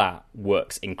 all of that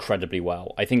works incredibly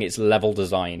well. I think its level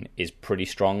design is pretty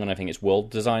strong, and I think its world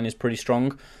design is pretty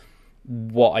strong.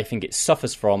 What I think it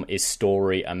suffers from is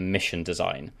story and mission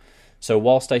design. So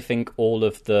whilst I think all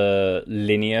of the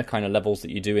linear kind of levels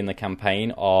that you do in the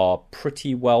campaign are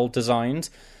pretty well designed,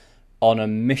 on a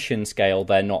mission scale,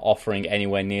 they're not offering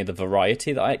anywhere near the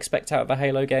variety that I expect out of a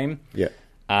Halo game. Yeah.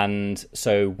 And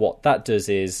so what that does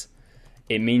is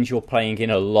it means you're playing in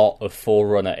a lot of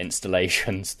Forerunner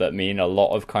installations that mean a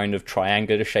lot of kind of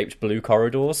triangular-shaped blue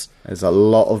corridors. There's a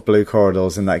lot of blue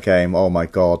corridors in that game. Oh, my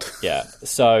God. Yeah.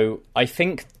 So I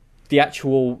think their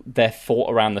thought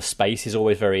around the space is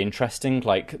always very interesting.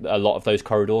 Like, a lot of those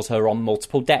corridors are on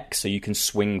multiple decks, so you can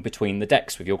swing between the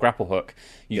decks with your grapple hook.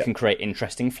 You can create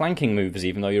interesting flanking moves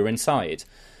even though you're inside.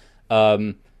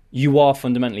 You are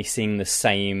fundamentally seeing the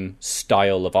same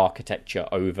style of architecture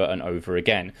over and over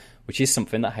again, which is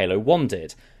something that Halo 1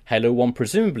 did. Halo 1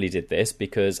 presumably did this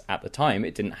because at the time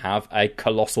it didn't have a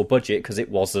colossal budget, because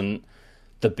it wasn't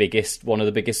one of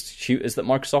the biggest shooters that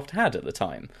Microsoft had at the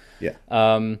time. Yeah.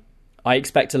 I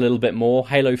expect a little bit more.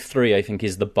 Halo 3, I think,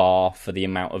 is the bar for the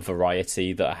amount of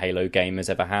variety that a Halo game has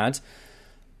ever had.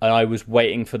 And I was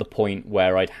waiting for the point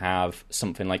where I'd have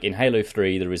something like in Halo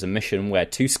 3, there is a mission where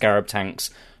 2 Scarab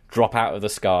tanks drop out of the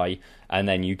sky, and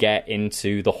then you get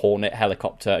into the Hornet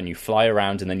helicopter and you fly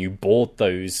around, and then you board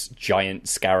those giant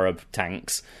Scarab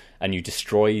tanks and you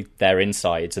destroy their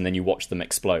insides, and then you watch them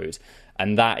explode.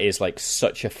 And that is like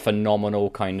such a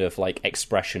phenomenal kind of like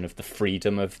expression of the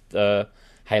freedom of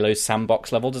Halo's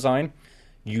sandbox level design.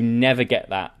 You never get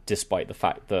that, despite the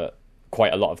fact that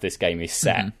quite a lot of this game is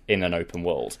set in an open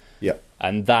world. Yeah.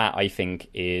 And that, I think,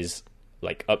 is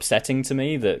like upsetting to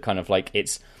me, that kind of like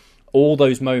it's all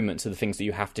those moments are the things that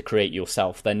you have to create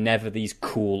yourself. They're never these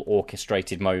cool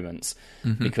orchestrated moments,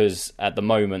 because at the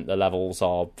moment the levels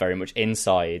are very much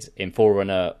inside in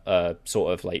Forerunner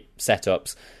sort of like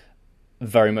setups,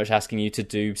 very much asking you to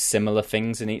do similar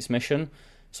things in each mission.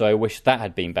 So I wish that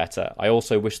had been better. I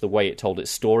also wish the way it told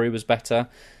its story was better.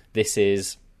 This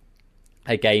is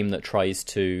a game that tries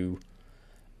to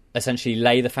essentially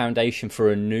lay the foundation for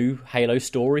a new Halo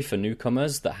story for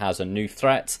newcomers, that has a new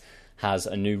threat, has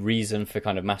a new reason for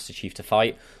kind of Master Chief to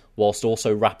fight, whilst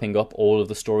also wrapping up all of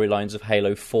the storylines of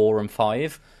Halo 4 and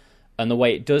 5. And the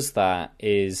way it does that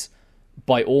is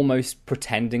by almost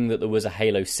pretending that there was a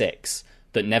Halo 6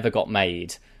 that never got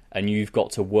made, and you've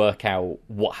got to work out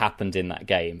what happened in that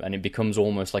game, and it becomes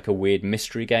almost like a weird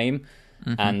mystery game.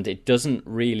 And it doesn't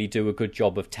really do a good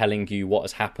job of telling you what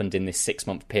has happened in this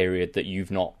 6-month period that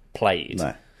you've not played.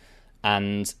 No.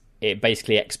 And it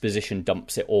basically exposition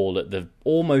dumps it all at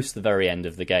almost the very end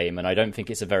of the game, and I don't think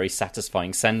it's a very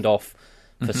satisfying send-off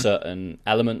for certain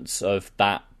elements of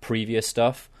that previous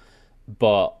stuff,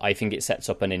 but I think it sets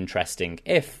up an interesting,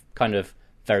 if kind of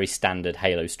very standard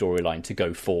Halo storyline to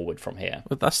go forward from here.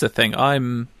 Well, that's the thing.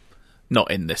 I'm not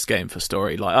in this game for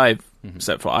story. Like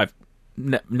I've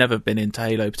never been into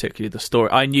Halo, particularly the story.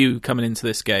 I knew coming into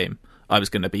this game I was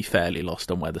going to be fairly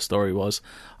lost on where the story was.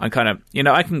 I'm kind of,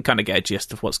 I can kind of get a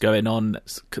gist of what's going on.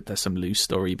 There's some loose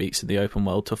story beats in the open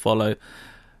world to follow.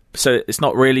 So it's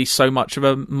not really so much of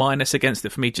a minus against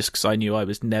it for me, just because I knew I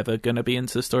was never going to be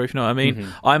into the story, if you know what I mean.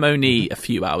 I'm only a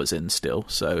few hours in still,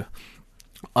 so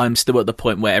I'm still at the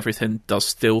point where everything does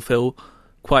still feel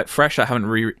quite fresh. I haven't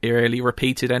really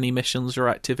repeated any missions or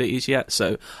activities yet,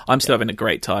 so I'm still having a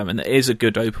great time, and it is a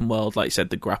good open world. Like you said,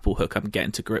 the grapple hook, I'm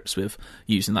getting to grips with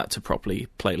using that to properly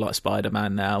play like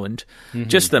Spider-Man now, and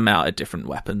just the amount of different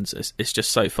weapons, it's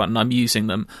just so fun, and I'm using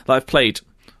them. Like I've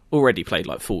already played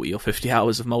like 40 or 50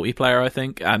 hours of multiplayer, I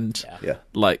think, and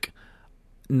like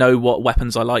know what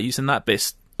weapons I like using that,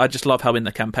 but I just love how in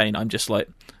the campaign I'm just like,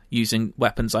 using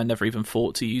weapons I never even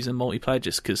thought to use in multiplayer,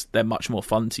 just because they're much more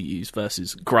fun to use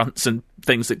versus grunts and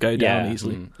things that go down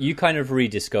easily. You kind of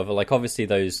rediscover, like, obviously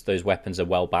those weapons are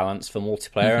well balanced for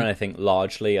multiplayer, and I think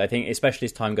especially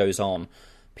as time goes on,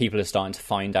 people are starting to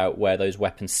find out where those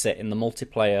weapons sit in the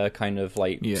multiplayer kind of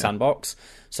sandbox.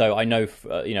 So I know,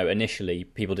 initially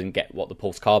people didn't get what the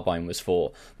Pulse Carbine was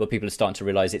for, but people are starting to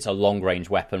realise it's a long-range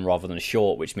weapon rather than a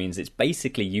short, which means it's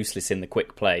basically useless in the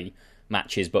quick play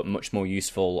matches, but much more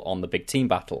useful on the big team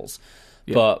battles.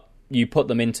 Yeah. But you put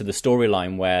them into the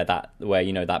storyline where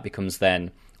that becomes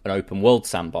then an open world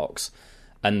sandbox,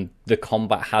 and the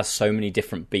combat has so many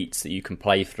different beats that you can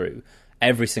play through.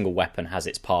 Every single weapon has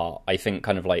its part. I think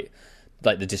kind of like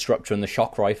the Disruptor and the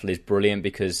Shock Rifle is brilliant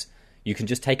because you can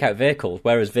just take out vehicles,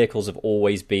 whereas vehicles have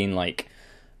always been like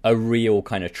a real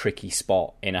kind of tricky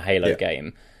spot in a Halo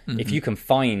game. Mm-hmm. If you can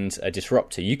find a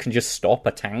Disruptor, you can just stop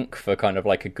a tank for kind of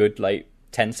like a good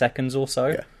 10 seconds or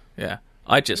so. Yeah.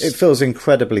 It feels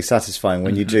incredibly satisfying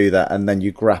when you do that, and then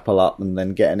you grapple up and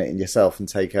then get in it yourself and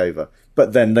take over.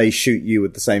 But then they shoot you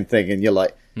with the same thing, and you're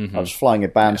like, I was flying a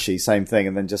Banshee, same thing,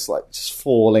 and then just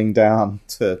falling down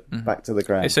to back to the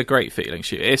ground. It's a great feeling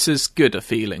shooter. It's as good a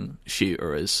feeling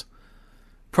shooter as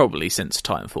probably since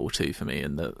Titanfall 2 for me,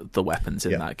 and the weapons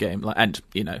in that game, and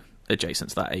adjacent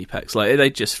to that Apex,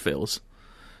 it just feels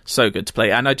so good to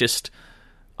play. And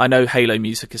I know Halo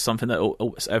music is something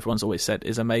that everyone's always said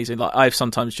is amazing. I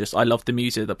love the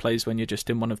music that plays when you're just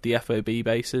in one of the FOB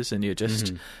bases and you're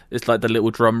just it's like the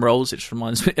little drum rolls. It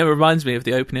reminds me of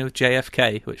the opening of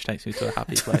JFK, which takes me to a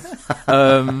happy place.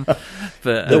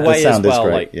 But the way as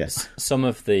well, some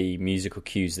of the musical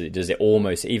cues that it does, it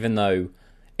almost, even though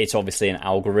it's obviously an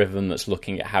algorithm that's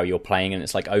looking at how you're playing, and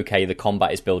it's like, okay, the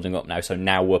combat is building up now, so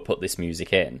now we'll put this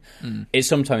music in. It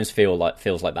sometimes feels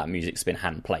like that music's been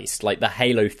hand placed. Like the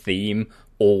Halo theme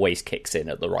always kicks in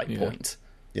at the right point.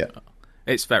 Yeah,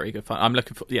 it's very good fun. I'm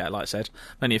looking for, like I said,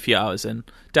 only a few hours in,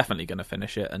 definitely going to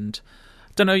finish it. And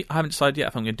I don't know, I haven't decided yet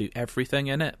if I'm going to do everything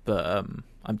in it, but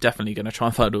I'm definitely going to try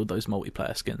and find all those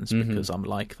multiplayer skins because I'm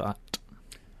like that.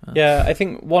 Yeah, I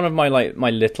think one of my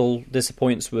little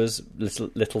disappointments was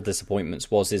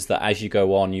that as you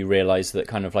go on, you realise that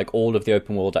kind of like all of the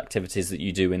open world activities that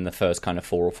you do in the first kind of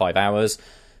 4 or 5 hours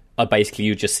are basically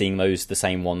you just seeing the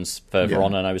same ones further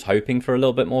on, and I was hoping for a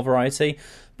little bit more variety.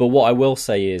 But what I will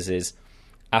say is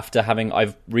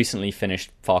I've recently finished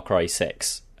Far Cry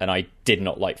 6, and I did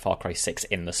not like Far Cry 6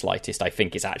 in the slightest. I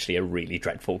think it's actually a really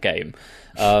dreadful game.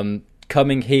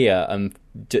 Coming here and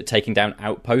taking down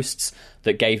outposts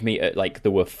that gave me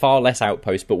there were far less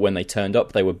outposts, but when they turned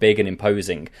up they were big and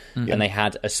imposing, and they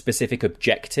had a specific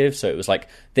objective. So it was like,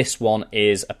 this one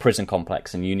is a prison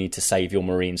complex and you need to save your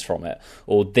Marines from it,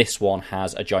 or this one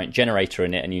has a giant generator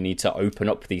in it and you need to open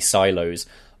up these silos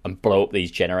and blow up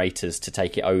these generators to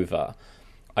take it over.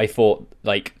 I thought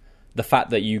the fact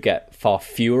that you get far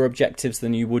fewer objectives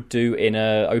than you would do in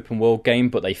an open world game,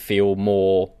 but they feel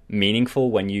more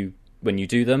meaningful when you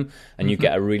do them, and you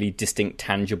get a really distinct,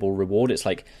 tangible reward. It's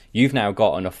like you've now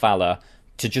got enough valor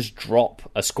to just drop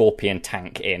a Scorpion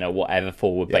tank in or whatever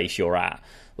forward base you're at.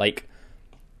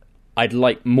 I'd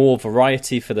like more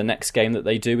variety for the next game that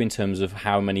they do in terms of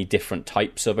how many different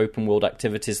types of open world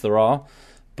activities there are.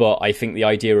 But I think the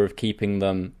idea of keeping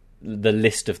the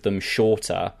list of them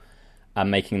shorter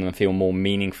and making them feel more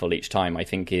meaningful each time, I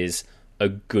think is a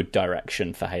good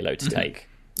direction for Halo to take.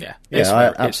 Yeah,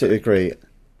 I absolutely agree.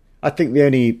 I think the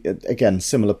only, again,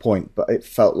 similar point, but it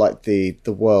felt like the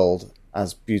world,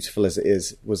 as beautiful as it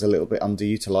is, was a little bit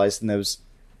underutilized. And there was,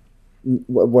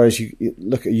 whereas you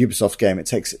look at a Ubisoft game, it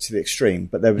takes it to the extreme,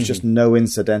 but there was just no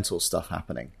incidental stuff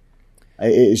happening.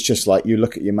 It's just like you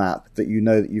look at your map, that you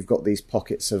know that you've got these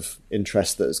pockets of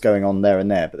interest that is going on there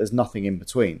and there, but there's nothing in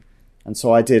between. And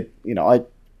so I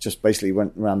just basically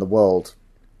went around the world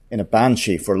in a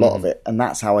Banshee for a lot of it, and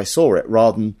that's how I saw it,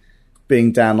 rather than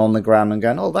being down on the ground and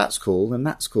going, oh, that's cool, and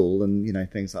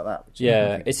things like that.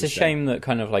 Yeah, it's a shame that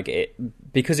kind of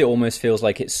because it almost feels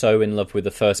like it's so in love with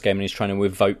the first game and he's trying to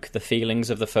evoke the feelings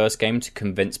of the first game to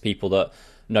convince people that,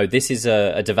 no, this is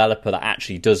a developer that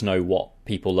actually does know what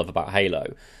people love about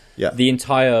Halo. Yeah. The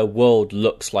entire world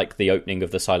looks like the opening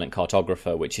of the Silent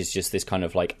Cartographer, which is just this kind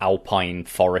of alpine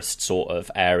forest sort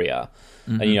of area.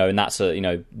 And that's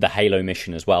the Halo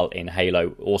mission as well in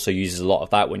Halo also uses a lot of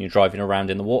that when you're driving around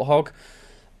in the Warthog.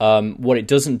 What it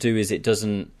doesn't do is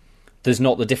there's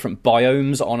not the different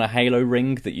biomes on a Halo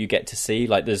ring that you get to see.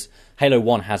 Halo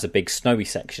 1 has a big snowy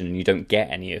section and you don't get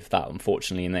any of that,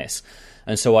 unfortunately, in this.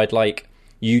 And so I'd like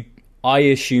you I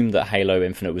assumed that Halo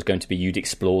Infinite was going to be you'd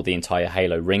explore the entire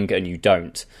Halo ring, and you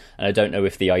don't. And I don't know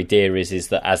if the idea is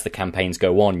that as the campaigns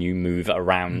go on, you move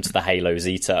around the Halo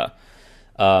Zeta.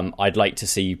 I'd like to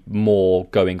see more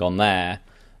going on there,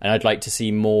 and I'd like to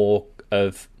see more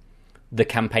of the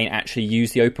campaign actually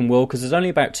use the open world, because there's only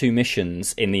about 2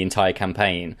 missions in the entire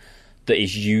campaign that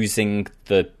is using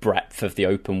the breadth of the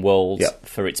open world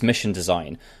for its mission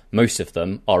design. Most of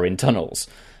them are in tunnels.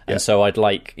 And so I'd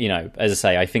like, as I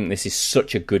say, I think this is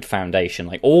such a good foundation.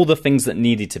 Like, all the things that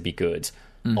needed to be good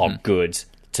are good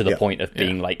to the point of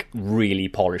being like really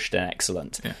polished and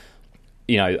excellent.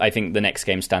 I think the next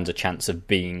game stands a chance of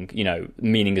being,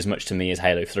 meaning as much to me as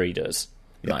Halo 3 does.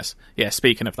 Nice. Yeah,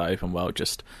 speaking of that open world,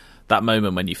 just that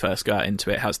moment when you first go out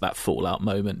into it has that Fallout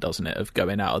moment, doesn't it, of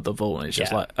going out of the vault, and it's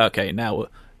just like, okay, now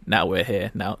we're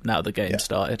here. Now the game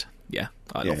started. Yeah,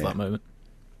 I love that moment.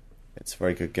 It's a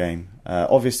very good game.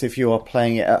 Obviously, if you are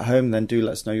playing it at home, then do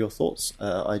let us know your thoughts.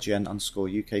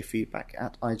 IGN_UK feedback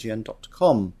at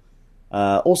IGN.com.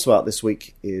 Also out this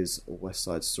week is West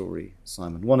Side Story,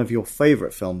 Simon. One of your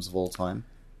favourite films of all time,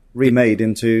 remade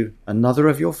into another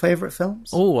of your favourite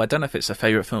films? Oh, I don't know if it's a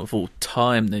favourite film of all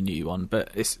time, the new one, but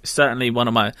it's certainly one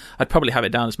of my... I'd probably have it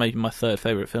down as maybe my 3rd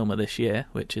favourite film of this year,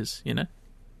 which is,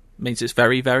 means it's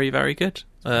very, very, very good.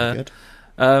 Very good.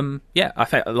 I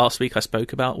think last week I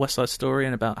spoke about West Side Story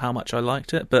and about how much I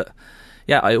liked it, but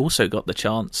I also got the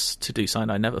chance to do something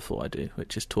I never thought I'd do,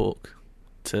 which is talk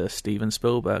to Steven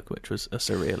Spielberg, which was a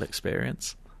surreal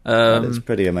experience. That is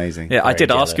pretty amazing. Yeah, I did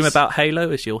ask him about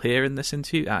Halo, as you'll hear in this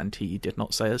interview, and he did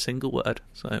not say a single word.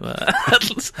 So,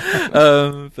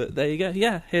 but there you go.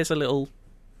 Yeah, here's a little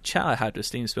chat I had with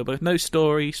Steven Spielberg. No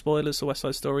story spoilers for West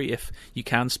Side Story. If you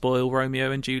can spoil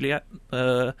Romeo and Juliet,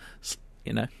 there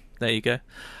you go.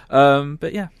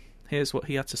 But yeah, here's what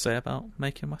he had to say about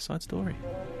making West Side Story.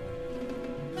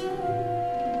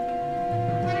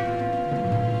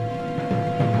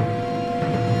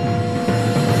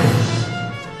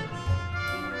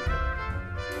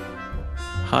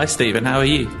 Hi, Stephen. How are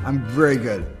you? I'm very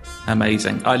good.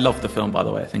 Amazing. I love the film, by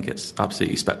the way. I think it's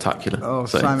absolutely spectacular. Oh,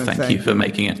 so Simon, thank you for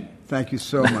making it. Thank you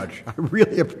so much. I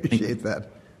really appreciate that.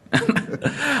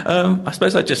 I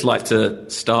suppose I'd just like to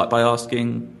start by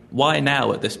asking, why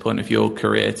now at this point of your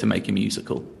career to make a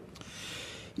musical?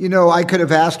 I could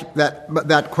have asked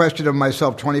that question of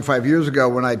myself 25 years ago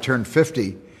when I turned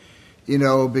 50,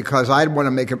 because I had wanted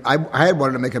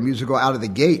to make a musical out of the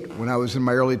gate. When I was in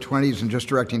my early 20s and just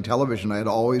directing television, I had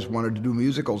always wanted to do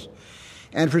musicals.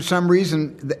 And for some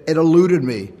reason, it eluded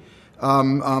me.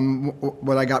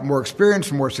 When I got more experience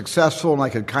and more successful and I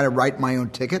could kind of write my own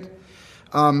ticket,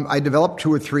 I developed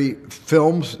 2 or 3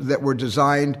 films that were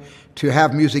designed to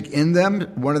have music in them.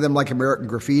 One of them like American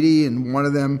Graffiti, and one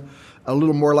of them a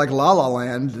little more like La La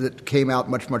Land that came out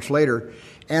much, much later.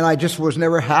 And I just was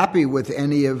never happy with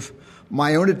any of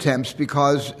my own attempts,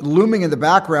 because looming in the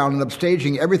background and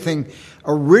upstaging everything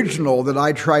original that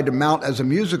I tried to mount as a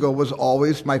musical was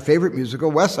always my favorite musical,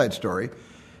 West Side Story,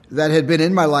 that had been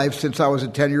in my life since I was a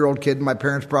 10-year-old kid and my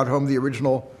parents brought home the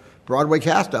original Broadway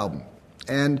cast album.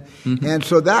 And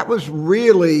so that was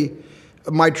really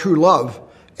my true love.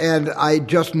 And I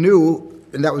just knew,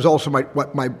 and that was also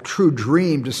my true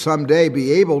dream, to someday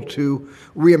be able to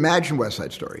reimagine West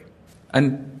Side Story.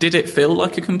 And did it feel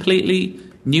like a completely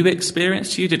new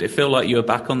experience to you? Did it feel like you were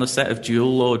back on the set of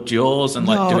Duel or Jaws and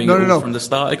doing it all from the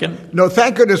start again? No,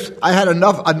 thank goodness I had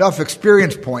enough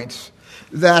experience points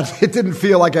that it didn't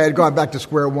feel like I had gone back to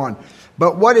square one.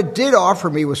 But what it did offer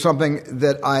me was something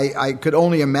that I could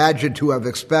only imagine to have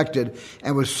expected,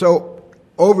 and was so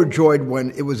overjoyed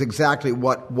when it was exactly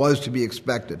what was to be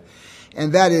expected.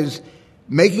 And that is,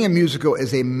 making a musical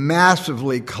is a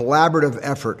massively collaborative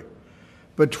effort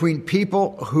between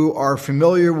people who are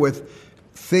familiar with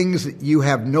things that you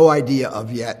have no idea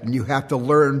of yet, and you have to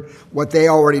learn what they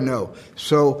already know.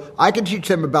 So I can teach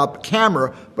them about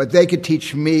camera, but they could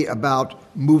teach me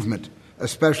about movement,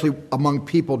 especially among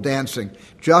people dancing.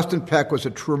 Justin Peck was a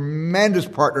tremendous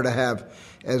partner to have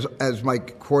as my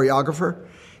choreographer,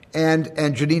 and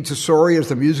Janine Tesori is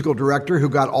the musical director who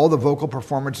got all the vocal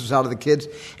performances out of the kids,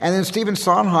 and then Stephen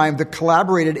Sondheim that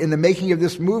collaborated in the making of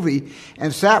this movie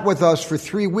and sat with us for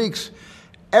 3 weeks.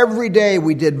 Every day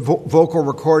we did vocal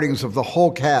recordings of the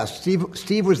whole cast.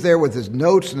 Steve was there with his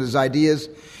notes and his ideas.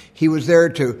 He was there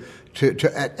to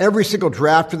at every single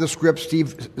draft of the script.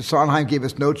 Steve Sondheim gave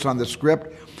us notes on the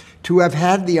script. To have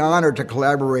had the honor to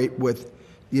collaborate with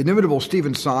the inimitable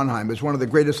Stephen Sondheim is one of the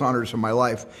greatest honors of my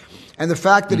life. And the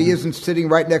fact that he isn't sitting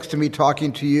right next to me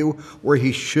talking to you where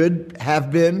he should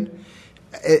have been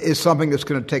is something that's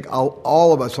going to take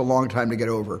all of us a long time to get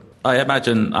over. I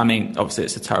imagine, obviously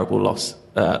it's a terrible loss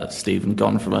Stephen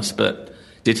gone from us, but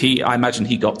did he? I imagine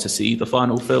he got to see the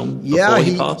final film before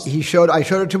he passed. I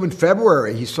showed it to him in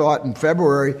February. He saw it in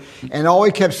February, and all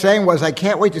he kept saying was, "I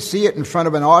can't wait to see it in front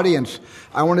of an audience.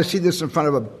 I want to see this in front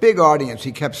of a big audience."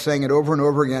 He kept saying it over and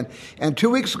over again. And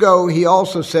 2 weeks ago, he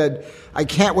also said, "I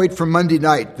can't wait for Monday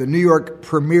night, the New York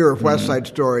premiere of West Side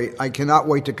Story. I cannot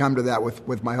wait to come to that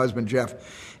with my husband Jeff."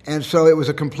 And so it was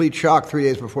a complete shock 3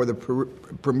 days before the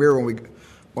premiere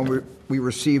when we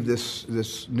received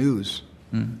this news.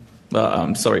 Well,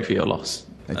 I'm sorry for your loss.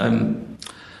 If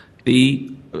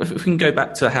we can go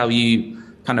back to how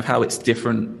it's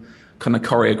different, kind of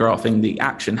choreographing the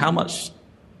action, how much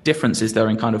difference is there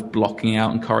in kind of blocking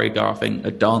out and choreographing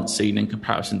a dance scene in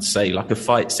comparison to, say, like a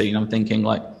fight scene? I'm thinking,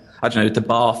 like, I don't know, the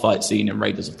bar fight scene in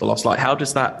Raiders of the Lost. Like, how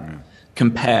does that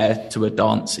compare to a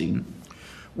dance scene?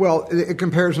 Well, it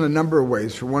compares in a number of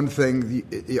ways. For one thing,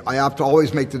 I have to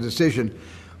always make the decision,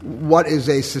 what is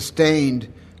a sustained...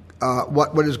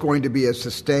 what is going to be a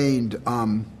sustained,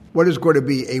 what is going to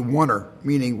be a oneer,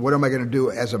 meaning what am I going to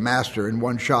do as a master in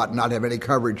one shot and not have any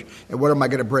coverage, and what am I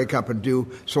going to break up and do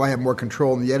so I have more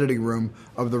control in the editing room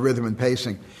of the rhythm and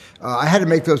pacing. I had to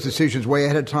make those decisions way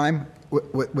ahead of time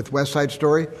with West Side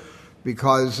Story,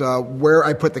 because where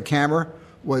I put the camera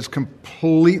was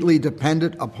completely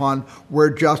dependent upon where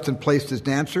Justin placed his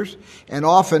dancers, and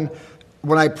often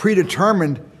when I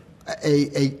predetermined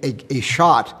a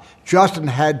shot, Justin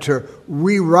had to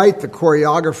rewrite the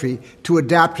choreography to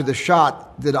adapt to the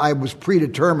shot that I was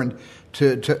predetermined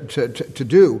to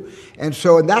do. And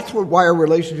that's why our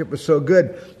relationship was so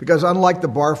good, because unlike the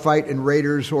bar fight in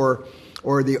Raiders or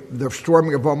the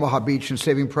storming of Omaha Beach and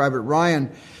Saving Private Ryan,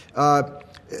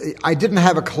 I didn't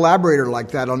have a collaborator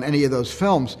like that on any of those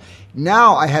films.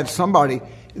 Now I had somebody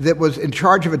that was in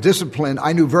charge of a discipline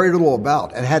I knew very little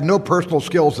about and had no personal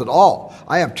skills at all.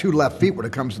 I have 2 left feet when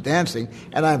it comes to dancing,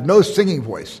 and I have no singing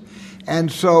voice.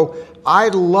 And so I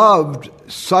loved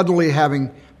suddenly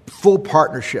having full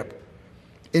partnership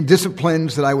in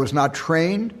disciplines that I was not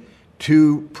trained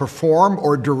to perform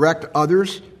or direct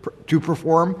others to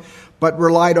perform, but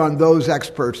relied on those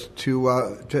experts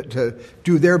to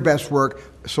do their best work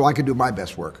so I could do my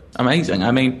best work. Amazing.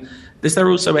 I mean, is there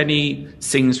also any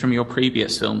scenes from your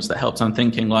previous films that helped? I'm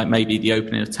thinking like maybe the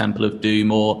opening of Temple of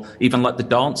Doom, or even like the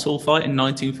dance hall fight in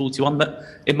 1941. That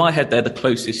in my head, they're the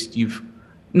closest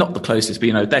not the closest,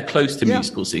 but they're close to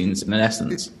musical scenes in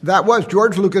essence. That was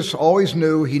George Lucas always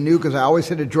knew. He knew, because I always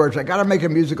said to George, "I got to make a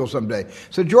musical someday."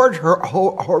 So George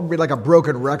heard me like a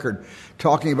broken record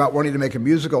talking about wanting to make a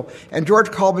musical. And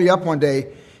George called me up one day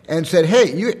and said,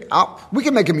 "Hey, we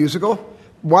can make a musical.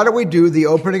 Why don't we do the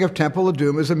opening of Temple of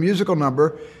Doom as a musical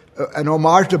number, an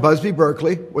homage to Busby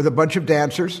Berkeley with a bunch of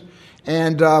dancers,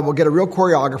 and we'll get a real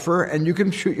choreographer, and you can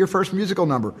shoot your first musical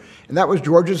number." And that was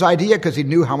George's idea, because he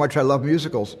knew how much I love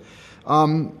musicals.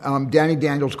 Danny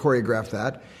Daniels choreographed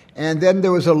that. And then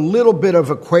there was a little bit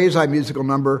of a quasi-musical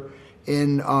number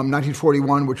in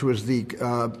 1941, which was the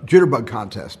Jitterbug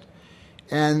Contest.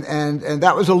 And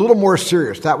that was a little more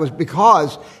serious. That was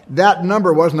because that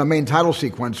number wasn't a main title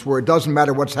sequence where it doesn't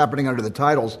matter what's happening under the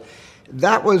titles.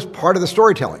 That was part of the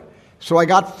storytelling. So I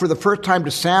got, for the first time,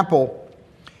 to sample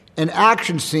an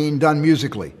action scene done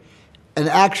musically. An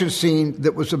action scene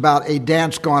that was about a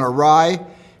dance gone awry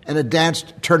and a dance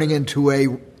turning into a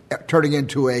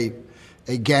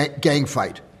gang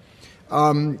fight.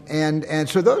 And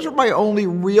so those are my only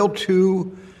real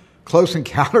 2 close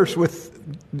encounters with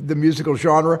the musical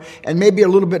genre, and maybe a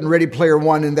little bit in Ready Player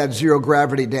One in that zero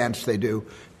gravity dance they do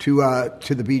to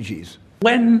the Bee Gees.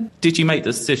 When did you make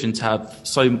the decision to have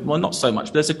not so much,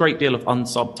 but there's a great deal of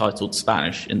unsubtitled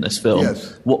Spanish in this film.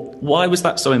 Yes. Why was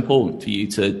that so important for you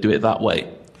to do it that way?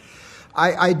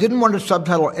 I didn't want to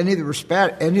subtitle any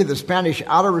of the Spanish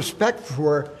out of respect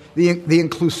for the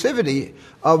inclusivity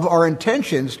of our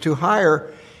intentions to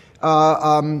hire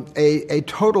a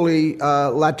totally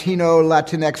Latino,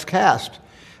 Latinx cast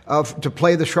to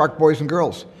play the Shark Boys and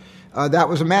Girls. That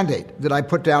was a mandate that I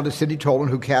put down to Cindy Tolan,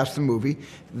 who cast the movie,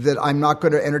 that I'm not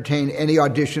going to entertain any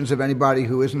auditions of anybody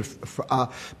who isn't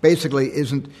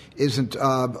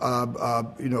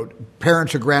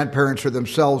parents or grandparents or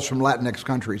themselves from Latinx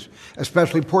countries,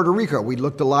 especially Puerto Rico. We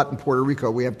looked a lot in Puerto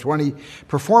Rico. We have 20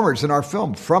 performers in our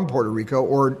film from Puerto Rico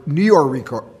or Neo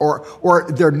Rico, or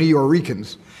they're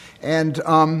Neo-Ricans. And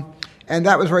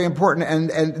that was very important,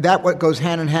 and that what goes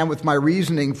hand in hand with my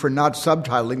reasoning for not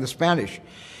subtitling the Spanish.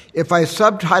 If I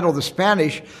subtitle the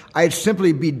Spanish, I'd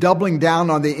simply be doubling down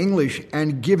on the English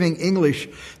and giving English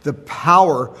the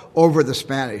power over the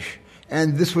Spanish.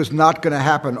 And this was not going to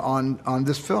happen on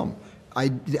this film.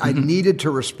 I needed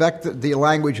to respect the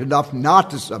language enough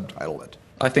not to subtitle it.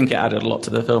 I think it added a lot to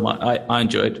the film. I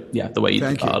enjoyed, the way you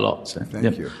did that a lot. So,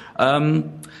 Thank you.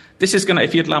 This is gonna,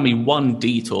 if you'd allow me one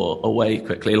detour away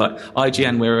quickly, like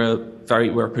IGN, we're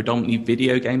a predominantly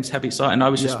video games heavy site, and I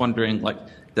was just wondering, like,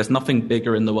 there's nothing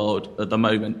bigger in the world at the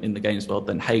moment in the games world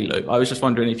than Halo. I was just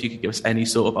wondering if you could give us any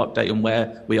sort of update on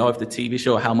where we are with the TV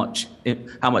show, or how much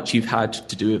you've had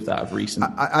to do with that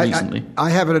recently. I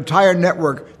have an entire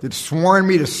network that's sworn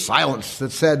me to silence,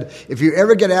 that said, if you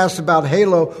ever get asked about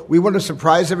Halo, we want to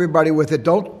surprise everybody with it.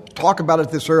 Don't talk about it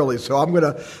this early. So I'm going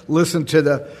to listen to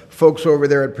the folks over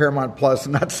there at Paramount Plus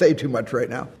and not say too much right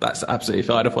now. That's absolutely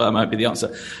fine. I thought that might be the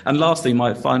answer. And lastly,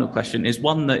 my final question is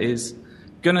one that is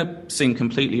going to seem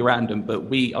completely random, but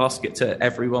we ask it to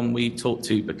everyone we talk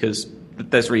to because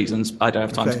there's reasons I don't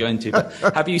have time to go into. But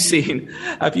have you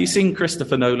seen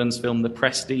Christopher Nolan's film The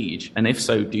Prestige? And if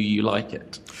so, do you like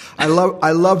it? I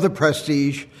love The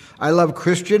Prestige. I love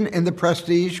Christian in The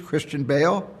Prestige, Christian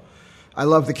Bale. I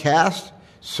love the cast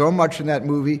so much in that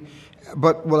movie.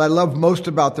 But what I love most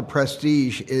about The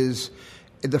Prestige is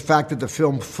the fact that the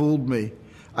film fooled me.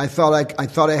 I thought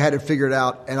I had it figured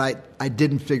out, and I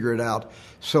didn't figure it out.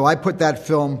 So I put that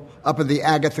film up in the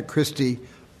Agatha Christie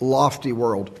lofty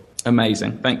world.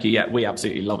 Amazing. Thank you. Yeah, we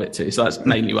absolutely love it too. So that's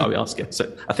mainly why we ask it.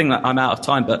 So I think that I'm out of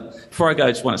time, but before I go,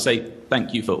 I just want to say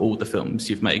thank you for all the films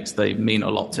you've made. They mean a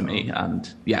lot to me,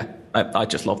 and I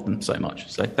just love them so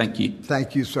much. So thank you.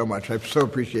 Thank you so much. I so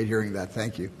appreciate hearing that.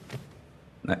 Thank you.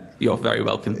 No, you're very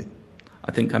welcome.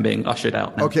 I think I'm being ushered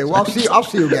out now. Okay, well, I'll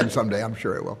see you again someday. I'm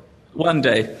sure I will. One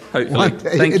day, hopefully. One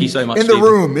day. Thank you so much, in the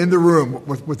room,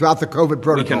 without the COVID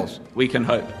protocols. We can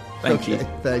hope. Thank you.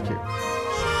 Thank you.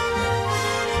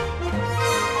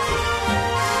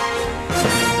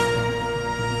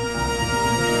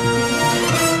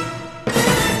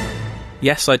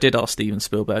 Yes, I did ask Steven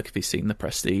Spielberg if he's seen The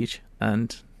Prestige,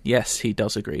 and yes, he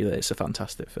does agree that it's a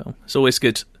fantastic film. It's always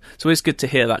good. It's always good to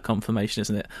hear that confirmation,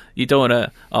 isn't it? You don't want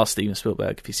to ask Steven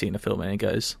Spielberg if he's seen a film and he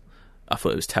goes, "I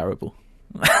thought it was terrible."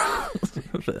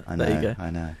 There you go. I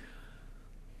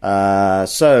know.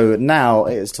 So now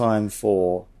it is time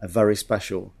for a very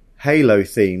special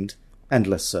Halo-themed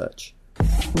Endless Search.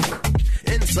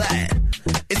 Inside,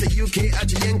 it's a UK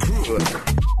IGN crew.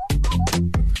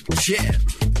 Yeah,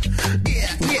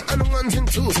 on the ones and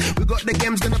twos. We got the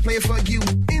games gonna play for you.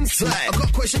 Inside, I got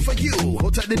a question for you.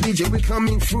 Hold tight the DJ, we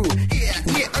coming through.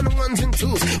 Yeah, on the ones and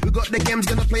twos. We got the games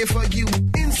gonna play for you.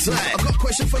 Inside, I got a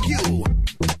question for you.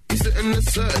 Is it in the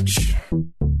search?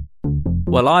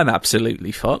 Well, I'm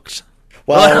absolutely fucked.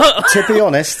 Well, to be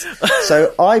honest,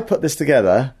 so I put this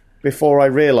together before I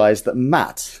realised that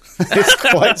Matt is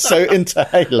quite so into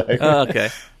Halo. Oh, okay.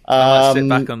 I might sit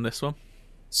back on this one.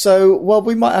 So, well,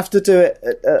 we might have to do it,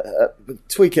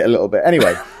 tweak it a little bit.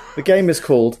 Anyway, the game is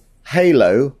called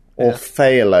Halo or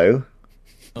Phalo.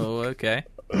 Oh, okay.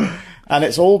 And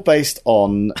it's all based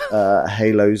on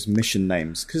Halo's mission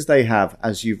names, because they have,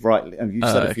 as you've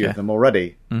said a few of them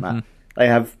already, Matt, they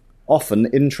have often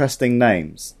interesting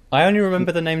names. I only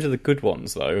remember the names of the good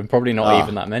ones, though, and probably not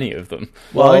even that many of them.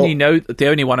 Well, the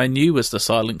only one I knew was the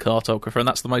Silent Cartographer, and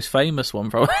that's the most famous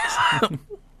one, probably.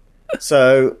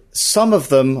 So, some of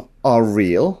them are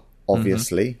real,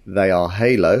 obviously. They are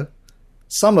Halo.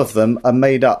 Some of them are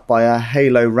made up by a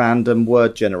Halo random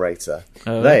word generator.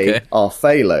 They are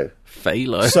Phalo.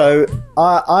 Phalo. So,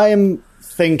 I'm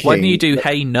thinking... Why don't you do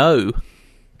Hey No?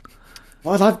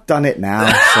 Well, I've done it now,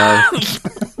 so...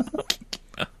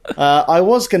 I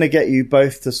was going to get you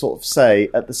both to sort of say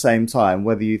at the same time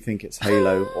whether you think it's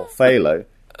Halo or Phalo,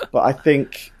 but I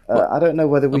think... I don't know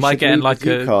whether we should leave with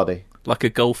you, Cardy. Like a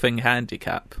golfing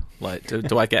handicap? Like,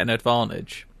 do I get an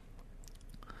advantage?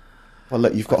 Well,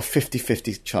 look, you've got a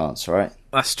 50-50 chance, right?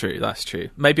 That's true.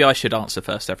 Maybe I should answer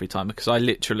first every time, because I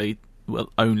literally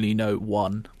will only know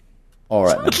one. All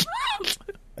right, then.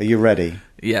 Are you ready?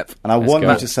 Yep. And I want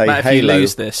you to say Matt, Halo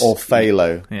or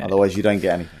Phalo, otherwise you don't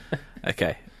get anything.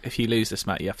 Okay, if you lose this,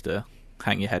 Matt, you have to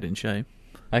hang your head in shame.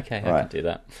 Okay, I can do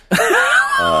that.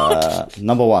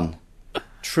 Number 1,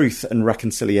 Truth and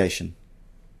Reconciliation.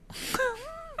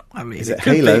 I mean, is it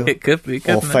Halo it could be,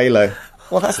 or Phalo?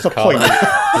 Well, that's the point.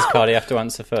 Does Cardi have to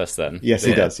answer first then? Yes,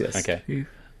 he does, yes. Okay. Truth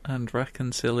and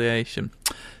Reconciliation.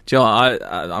 Do you know what,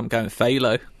 I'm going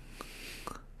Phalo.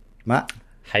 Matt?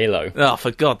 Halo. Oh,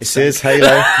 for God's sake. It is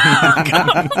Halo.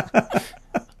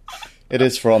 It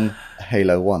is from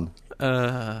Halo 1.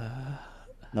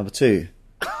 Number 2,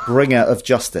 Bringer of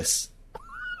Justice.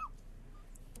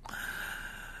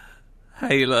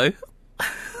 Halo.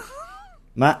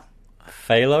 Matt?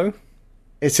 Phalo?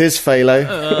 It is Phalo.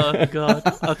 Oh, God.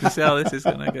 I can see how this is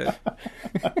going to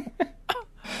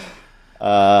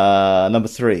go. Number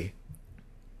 3,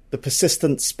 The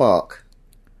Persistent Spark.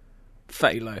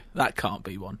 Phalo. That can't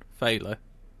be one. Phalo.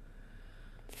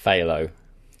 Phalo.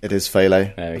 It is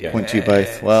Phalo. There we go. Point to you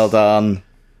both. Well done.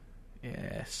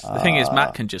 Yes. The thing is,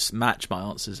 Matt can just match my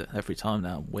answers every time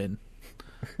now and win.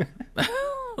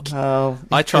 Well,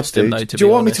 I trust him, though, to be honest. Do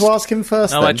you want me to ask him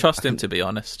first, No, then? I trust him, to be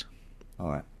honest. All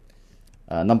right.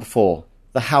 Number 4.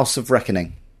 The House of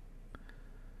Reckoning.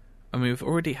 I mean, we've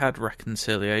already had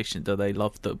Reconciliation. Do they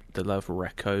love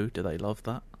Reco? Do they love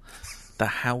that? The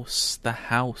House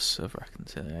of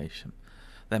Reconciliation.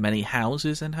 There are many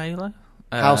houses in Halo?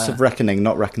 House of Reckoning,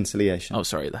 not Reconciliation. Oh,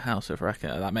 sorry, the House of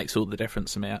Reckoning. That makes all the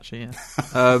difference to me, actually, yeah.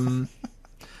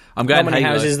 I'm going How many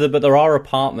Halo. houses? But there are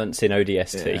apartments in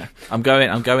ODST. Yeah. I'm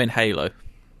going Halo.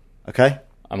 Okay.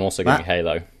 I'm also going Matt?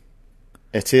 Halo.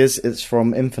 It is. It's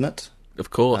from Infinite. Of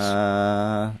course.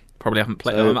 Probably haven't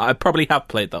played. I probably have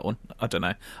played that one. I don't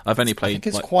know. I've only played. I think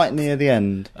it's quite near the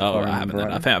end. Oh, I haven't.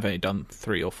 Right. I think I've only done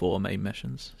 3 or 4 main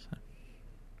missions.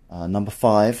 So. Number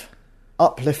 5.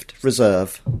 Uplift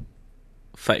Reserve.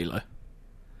 Phalo.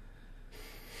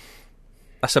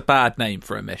 That's a bad name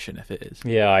for a mission if it is.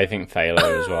 Yeah, I think Phalo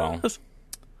as well.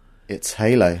 It's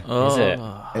Halo. Is it?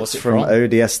 It's from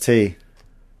ODST.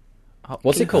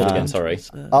 What's it called again? Sorry.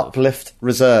 Uplift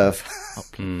Reserve.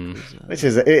 It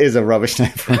is a rubbish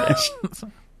name for a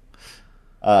mission.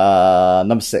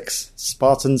 Number 6.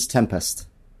 Spartan's Tempest.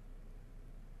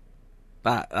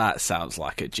 That sounds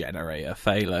like a generator.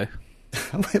 Phalo.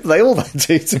 They all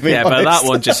do, to be Yeah, honest. but that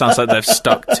one just sounds like they've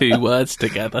stuck 2 words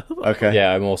together. Okay.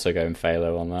 Yeah, I'm also going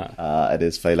Phalo on that. It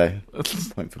is Phalo.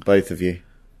 Point for both of you.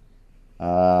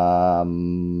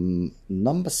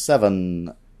 Number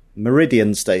 7.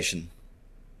 Meridian Station.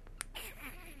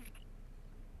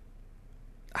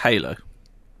 Halo.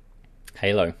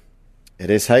 Halo. It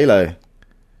is Halo.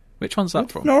 Which one's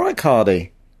that from? All right,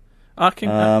 Cardi. I've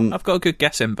got a good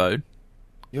guess in Bone.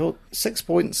 You're 6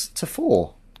 points to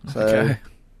 4. So, Okay.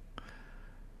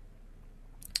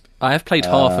 I have played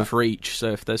half of Reach,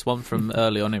 so if there's one from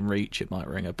early on in Reach, it might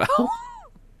ring a bell.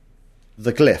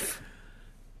 The Glyph.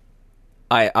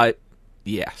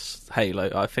 Yes,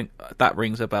 Halo. I think that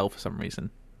rings a bell for some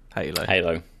reason. Halo.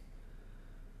 Halo.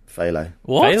 Phalo.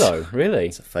 What? Phalo? Really?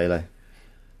 It's a Phalo.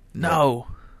 No.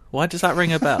 Why does that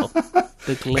ring a bell? The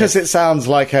Glyph. Because it sounds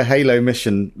like a Halo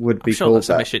mission would be I'm sure called that's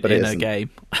that, a mission but in it a isn't. game.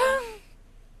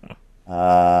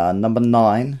 Number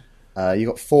 9. You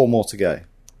got 4 more to go.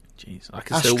 Jeez, I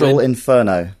can still Astral win.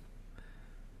 Inferno.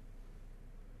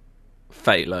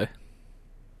 Phalo.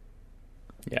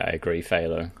 Yeah, I agree.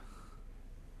 Phalo.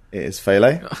 It is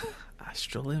Phalo.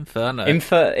 Astral Inferno.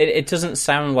 It doesn't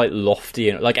sound like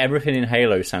lofty. Like everything in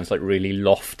Halo sounds like really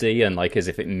lofty and like as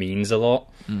if it means a lot.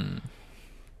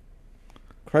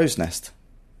 Crow's Nest.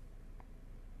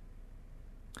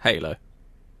 Halo.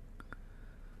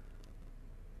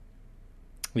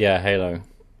 Yeah, Halo.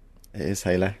 It is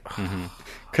Halo.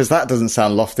 Because that doesn't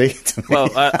sound lofty to me.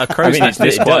 Well, a I crow's mean, nest it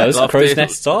is quite does. lofty. Crow's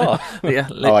nests are. Yeah,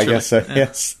 literally. Oh, I guess so.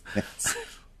 Yes.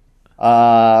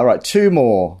 Right, 2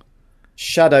 more.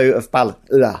 Shadow of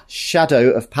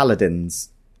Paladins.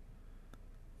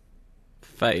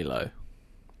 Phalo.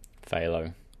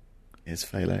 Phalo. Is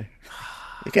Phalo.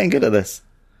 You're getting good at this.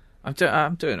 I'm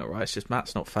doing alright, it's just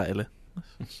Matt's not failing.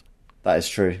 That is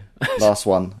true. Last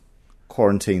one.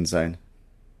 Quarantine Zone.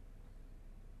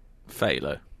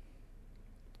 Phalo.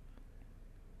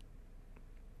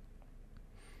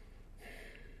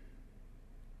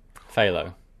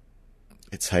 Phalo.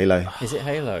 It's Halo. Is it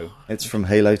Halo? It's from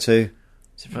Halo 2.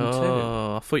 Is it from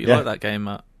Oh, I thought you Yeah. liked that game,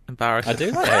 Matt. Embarrassing. I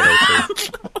do like Halo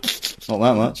 2. Not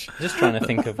that much. Just trying to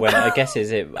think of when. I guess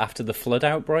is it after the flood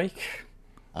outbreak?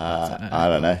 I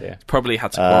don't know. Yeah. Probably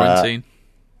had to quarantine.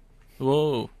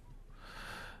 Whoa.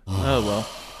 Oh well.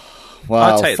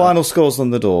 Wow, I'll take final scores on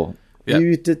the door. Yeah.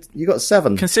 You got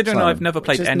 7. Considering Simon, I've never which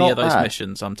played is any not of those bad.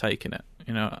 missions, I'm taking it.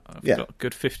 You know, I've Yeah. got a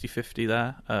good 50-50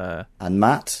 there. And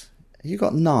Matt, you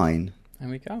got 9. There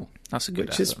we go. That's a good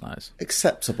Which is effort, nice.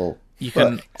 acceptable. You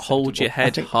can But- hold your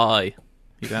head high.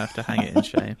 You don't have to hang it in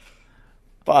shame.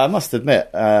 But I must admit,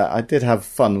 I did have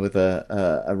fun with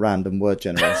a random word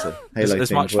generator. Halo As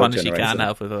themed much word fun as you generator. can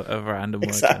have with a random word.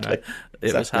 Exactly.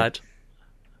 It was had.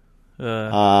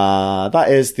 That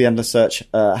is the Endless Search.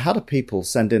 How do people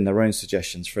send in their own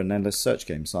suggestions for an Endless Search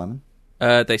game, Simon?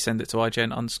 They send it to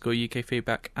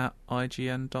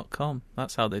IGN_UKfeedback@IGN.com.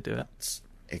 That's how they do it. That's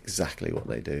exactly what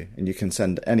they do. And you can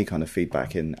send any kind of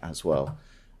feedback in as well.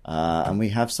 And we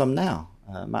have some now.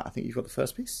 Matt, I think you've got the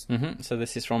first piece. So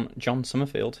this is from John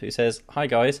Summerfield, who says, "Hi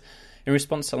guys, In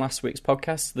response to last week's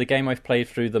podcast, the game I've played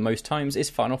through the most times is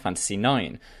Final Fantasy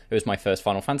IX. It was my first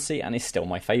Final Fantasy and is still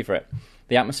my favourite.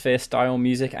 The atmosphere, style,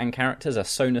 music and characters are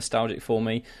so nostalgic for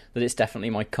me that it's definitely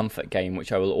my comfort game,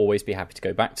 which I will always be happy to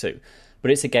go back to.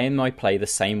 But it's a game I play the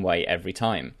same way every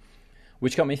time.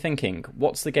 Which got me thinking,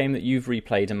 what's the game that you've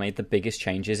replayed and made the biggest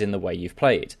changes in the way you've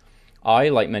played? I,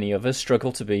 like many others,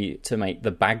 struggle to make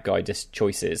the bad guy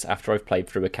choices after I've played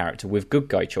through a character with good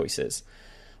guy choices.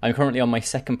 I'm currently on my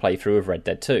second playthrough of Red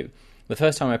Dead 2. The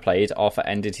first time I played, Arthur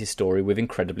ended his story with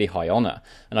incredibly high honour,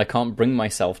 and I can't bring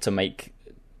myself to make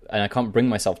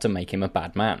him a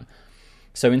bad man.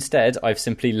 So instead, I've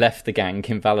simply left the gang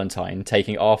in Valentine,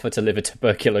 taking Arthur to live a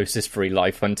tuberculosis-free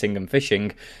life hunting and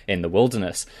fishing in the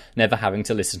wilderness, never having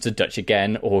to listen to Dutch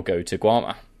again or go to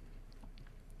Guarma.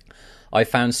 I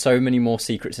found so many more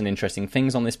secrets and interesting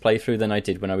things on this playthrough than I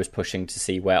did when I was pushing to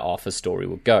see where Arthur's story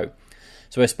would go.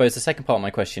 So I suppose the second part of my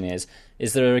question is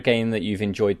there a game that you've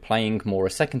enjoyed playing more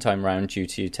a second time round due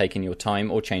to taking your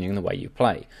time or changing the way you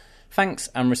play? Thanks,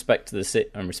 and respect the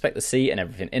sea and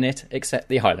everything in it, except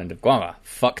the island of Guarma.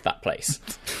 Fuck that place.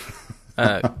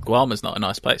 Guarma's not a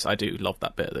nice place. I do love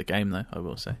that bit of the game, though, I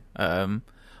will say.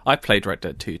 I played Red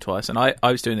Dead 2 twice, and I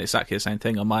was doing exactly the same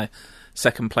thing. On my first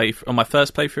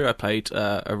playthrough, I played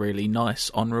a really nice,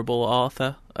 honourable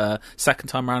Arthur. Second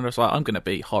time around, I was like, I'm going to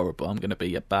be horrible. I'm going to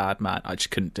be a bad man. I just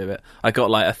couldn't do it. I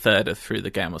got like a third through the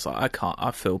game. I was like,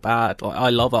 I feel bad. Like, I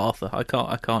love Arthur. I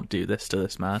can't do this to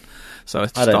this man. So I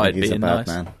just started being nice.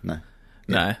 Man.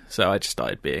 No. So I just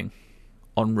started being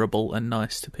honourable and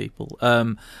nice to people.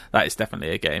 That is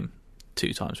definitely a game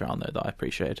 2 times around though that I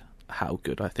appreciate how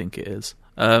good I think it is.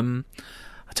 I don't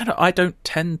know. I don't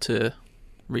tend to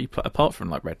replay, apart from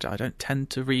like Red Dead, I don't tend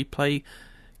to replay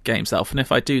games that often.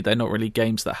 If I do, they're not really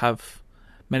games that have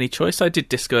many choice. I did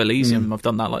Disco Elysium. I've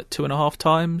done that like 2.5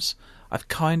 times. I've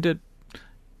kind of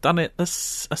done it a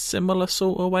similar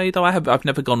sort of way, though. I've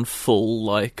never gone full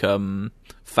like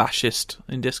fascist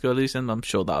in Disco Elysium. I'm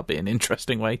sure that would be an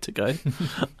interesting way to go.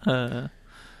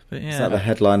 But yeah. Is that the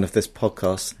headline of this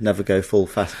podcast? Never go full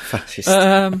fascist.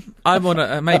 I want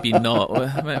to maybe not.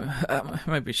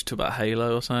 Maybe we should talk about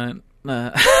Halo or something.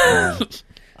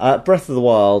 Breath of the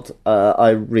Wild,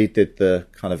 I redid the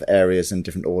kind of areas in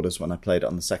different orders when I played it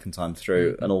on the second time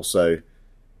through, and also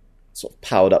sort of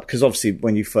powered up, because obviously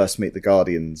when you first meet the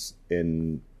Guardians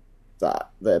in that,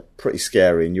 they're pretty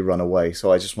scary and you run away,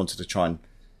 so I just wanted to try and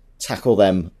tackle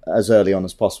them as early on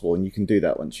as possible, and you can do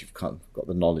that once you've kind of got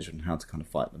the knowledge on how to kind of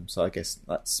fight them. So I guess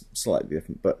that's slightly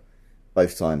different, but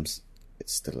both times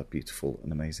it's still a beautiful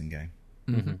and amazing game.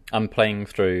 Mm-hmm. I'm playing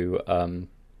through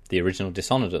the original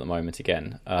Dishonored at the moment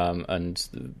again, and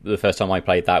the first time I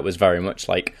played that was very much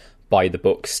like by the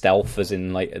book stealth, as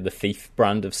in like the Thief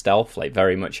brand of stealth, like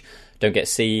very much don't get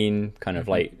seen, kind of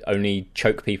like only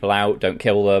choke people out, don't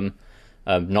kill them,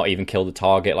 not even kill the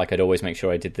target. Like I'd always make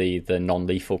sure I did the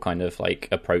non-lethal kind of like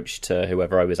approach to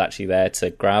whoever I was actually there to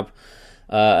grab.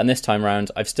 And this time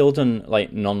around, I've still done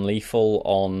like non-lethal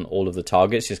on all of the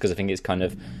targets, just because I think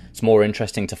it's more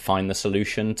interesting to find the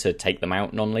solution to take them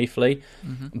out non-lethally.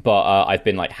 Mm-hmm. But I've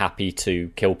been like happy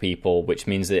to kill people, which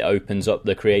means that it opens up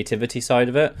the creativity side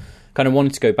of it. Kind of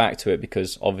wanted to go back to it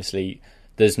because obviously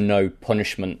there's no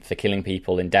punishment for killing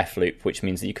people in Deathloop, which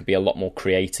means that you could be a lot more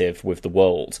creative with the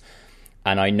world.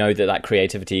 And I know that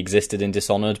creativity existed in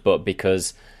Dishonored, but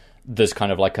because there's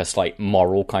kind of like a slight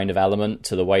moral kind of element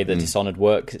to the way that Dishonored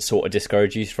works, it sort of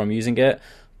discourages you from using it.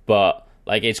 But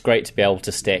like, it's great to be able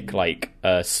to stick like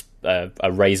a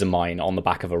razor mine on the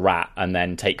back of a rat and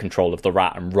then take control of the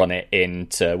rat and run it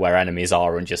into where enemies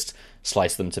are and just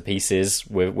slice them to pieces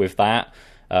with that.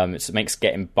 It makes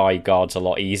getting by guards a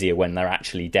lot easier when they're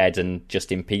actually dead and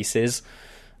just in pieces.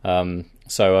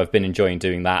 So I've been enjoying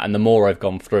doing that, and the more I've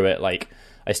gone through it, like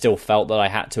I still felt that I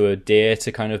had to adhere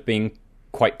to kind of being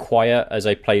quite quiet as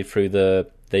I played through the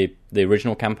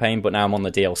original campaign, but now I'm on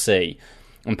the DLC.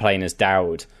 I'm playing as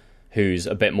Daud, who's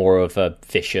a bit more of a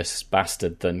vicious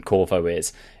bastard than Corvo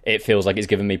is. It feels like it's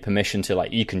given me permission to,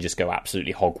 like, you can just go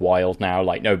absolutely hog wild now.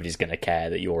 Like, nobody's going to care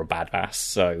that you're a badass.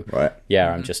 So, right.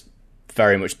 Yeah, I'm just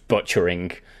very much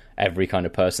butchering every kind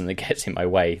of person that gets in my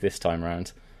way this time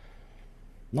around.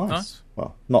 Nice.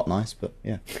 Well, not nice, but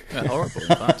yeah. Yeah, horrible.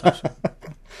 Fantastic.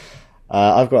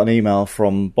 I've got an email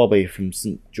from Bobby from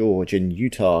St. George in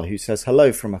Utah, who says,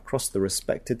 hello from across the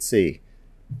respected sea.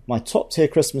 My top tier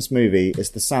Christmas movie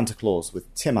is The Santa Claus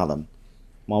with Tim Allen.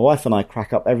 My wife and I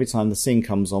crack up every time the scene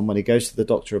comes on when he goes to the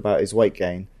doctor about his weight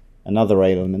gain and other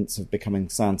ailments of becoming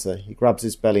Santa. He grabs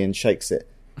his belly and shakes it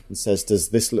and says, does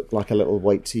this look like a little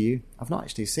weight to you? I've not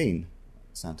actually seen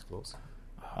Santa Claus.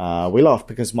 We laugh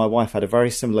because my wife had a very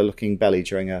similar looking belly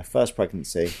during her first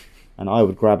pregnancy, and I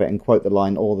would grab it and quote the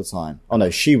line all the time. Oh no,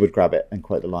 she would grab it and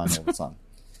quote the line all the time.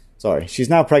 Sorry, she's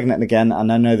now pregnant again,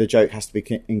 and I know the joke has to be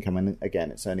incoming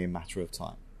again. It's only a matter of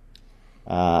time.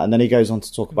 And then he goes on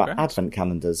to talk about advent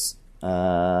calendars. He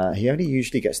only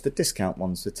usually gets the discount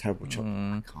ones with terrible chocolate.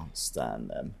 I can't stand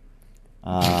them.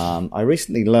 I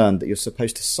recently learned that you're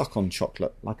supposed to suck on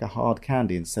chocolate like a hard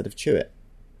candy instead of chew it.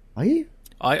 Are you?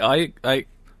 I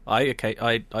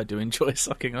do enjoy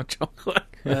sucking on chocolate.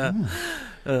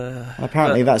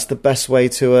 Apparently, that's the best way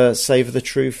to savour the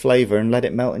true flavour and let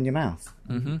it melt in your mouth.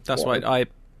 Mm-hmm. That's why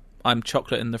I'm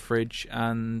chocolate in the fridge,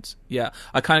 and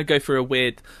I kind of go through a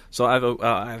weird. So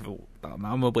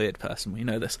I'm a weird person. We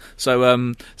know this.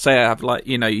 So say I have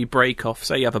you break off.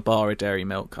 Say you have a bar of dairy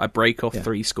milk. I break off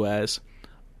 3 squares.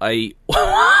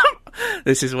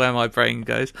 This is where my brain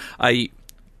goes. I eat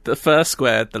the first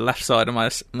square, the left side of my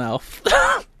mouth.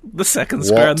 The second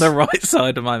square on the right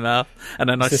side of my mouth, and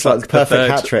then I suck the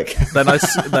third. Hat trick. then I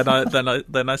suck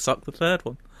the third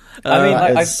one.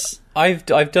 I mean,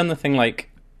 I've done the thing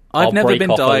I'll never break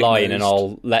been off diagnosed. a line and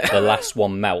I'll let the last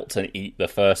one melt and eat the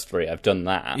first 3. I've done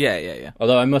that. Yeah.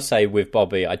 Although I must say, with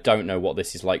Bobby, I don't know what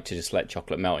this is like to just let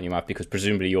chocolate melt in your mouth, because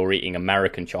presumably you're eating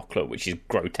American chocolate, which is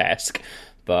grotesque.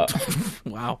 But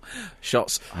wow,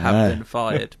 shots have been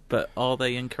fired, but are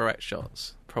they incorrect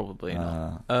shots? Probably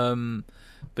not.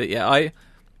 But I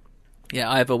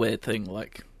have a weird thing.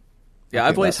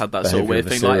 I've always had that sort of weird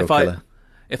thing.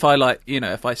 If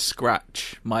I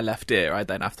scratch my left ear, I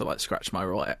then have to scratch my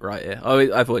right ear.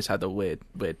 I've always had the weird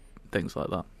things like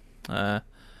that.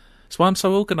 That's why I'm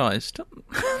so organised.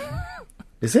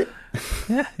 Is it?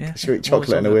 Yeah. You eat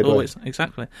chocolate in a weird way.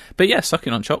 Exactly. But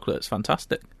sucking on chocolate is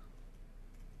fantastic.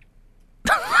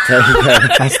 There you go.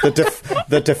 That's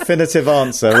the definitive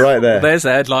answer right there. There's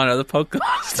the headline of the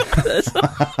podcast.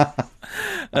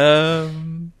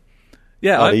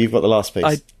 You've got the last piece.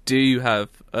 I do have.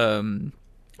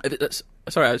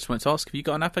 Sorry, I just wanted to ask: have you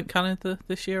got an advent calendar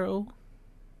this year at all?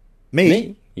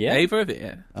 Me? Yeah. Either of it?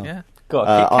 Yeah. Oh. Yeah. Got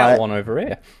a Kit Kat one over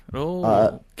here.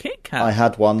 Kit Kat. I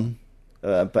had one,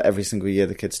 but every single year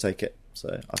the kids take it.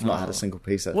 So I've not had a single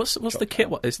piece of. What's the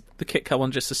Kit? What is the Kit Kat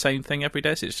one? Just the same thing every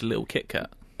day? Is it just a little Kit Kat?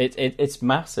 It's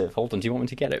massive. Hold on, do you want me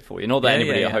to get it for you? Not that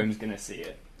anybody at home's going to see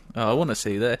it. Oh, I want to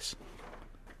see this.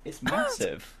 It's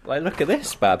massive. Look at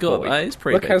this bad boy. It's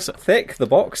pretty Look big. how thick the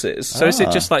box is. So is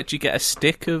it just do you get a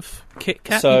stick of Kit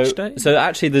Kat each day? So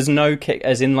actually, there's no Kit,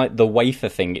 as in the wafer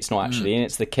thing. It's not actually in.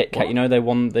 It's the Kit Kat. What? You know, the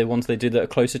ones they do that are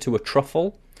closer to a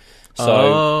truffle.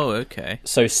 So, okay.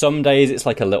 So some days it's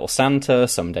like a little Santa,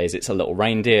 some days it's a little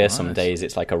reindeer, some days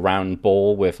it's like a round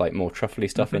ball with more truffly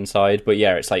stuff inside. But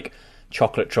it's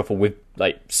chocolate truffle with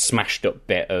smashed up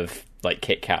bit of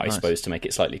Kit Kat, I suppose, to make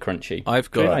it slightly crunchy.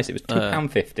 I've got very nice. It was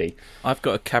 £2.50. I've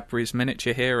got a Cadbury's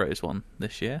Miniature Heroes one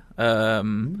this year.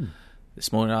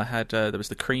 This morning I had there was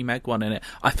the cream egg one in it.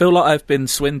 I feel like I've been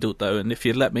swindled though, and if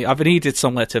you'd let me, I've needed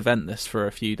somewhere to vent this for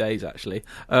a few days actually.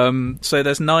 So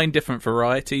there's 9 different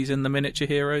varieties in the Miniature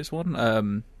Heroes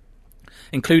one,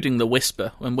 including the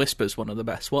Whisper, and Whisper's one of the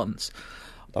best ones.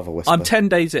 Love a Whisper. I'm 10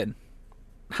 days in,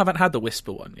 haven't had the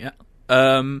Whisper one yet.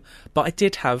 But I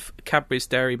did have Cadbury's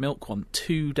Dairy Milk one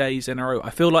 2 days in a row. I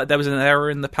feel like there was an error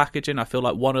in the packaging. I feel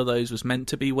like one of those was meant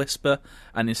to be Whisper,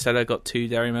 and instead I got 2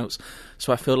 Dairy Milks.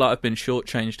 So I feel like I've been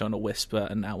shortchanged on a Whisper,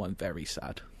 and now I'm very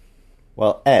sad.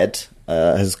 Well, Ed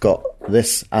has got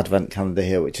this advent calendar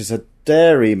here, which is a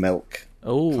Dairy Milk.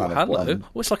 Oh, hello! Well,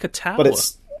 it's like a tower. But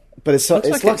it's like a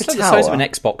tower. The size of an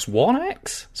Xbox One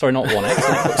X. Sorry, not One X.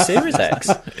 Xbox Series X.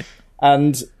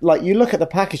 And you look at the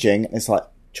packaging, it's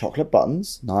chocolate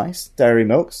buttons, nice. Dairy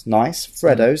Milks, nice.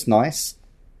 Freddos, nice.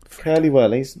 Curly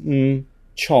Whirlies,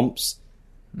 Chomps.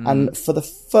 And for the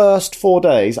first 4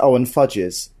 days, and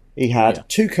Fudges, he had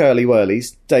 2 Curly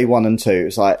Whirlies, day 1 and 2.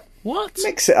 It's what?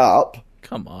 Mix it up.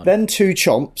 Come on. Then 2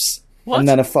 Chomps, and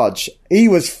then a Fudge. He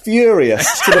was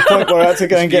furious to the point where I had to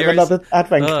go and get another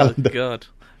advent calendar. Oh, God.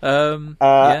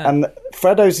 And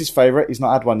Freddo's his favourite. He's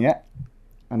not had one yet.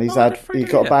 And he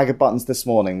got a bag of buttons this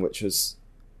morning, which was...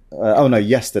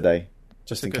 yesterday,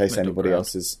 just in case anybody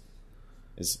else is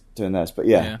doing theirs. But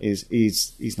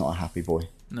he's not a happy boy.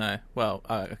 No, well,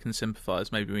 I can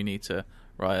sympathise. Maybe we need to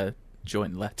write a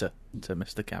joint letter to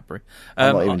Mr. Cadbury.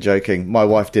 I'm not even joking. My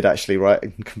wife did actually write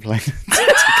and complain to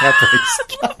Cadbury's.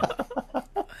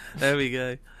 There we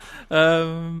go.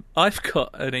 I've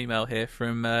got an email here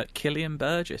from Killian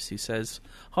Burgess, who says,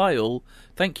 "Hi all,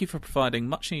 thank you for providing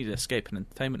much needed escape and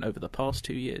entertainment over the past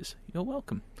 2 years. You're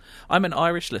welcome. I'm an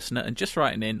Irish listener and just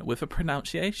writing in with a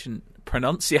pronunciation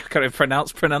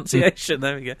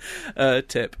there we go,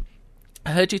 tip.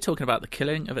 I heard you talking about the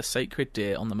killing of a sacred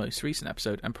deer on the most recent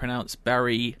episode and pronounced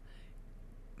Barry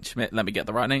Schmidt, let me get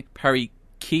the right name. Perry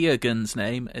Keoghan's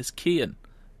name is Kean.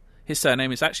 His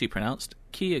surname is actually pronounced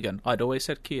Keoghan. I'd always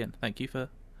said Kean. Thank you for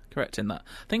correcting that.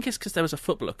 I think it's because there was a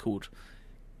footballer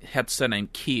had the surname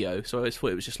Keogh, so I always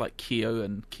thought it was just like Keogh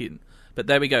and Kean. But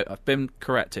there we go, I've been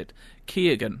corrected.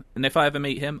 Keoghan. And if I ever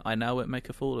meet him, I now won't make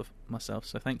a fool of myself,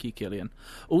 so thank you, Killian.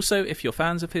 Also, if you're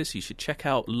fans of his, you should check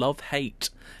out Love Hate.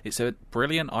 It's a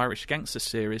brilliant Irish gangster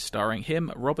series starring him,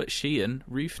 Robert Sheehan,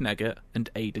 Ruth Negga, and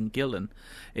Aidan Gillen.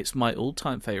 It's my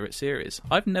all-time favourite series.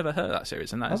 I've never heard of that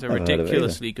series, and that is a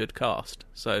ridiculously good cast,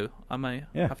 so I may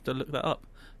have to look that up.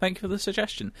 Thank you for the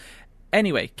suggestion.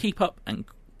 Anyway, keep up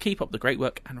the great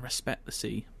work and respect the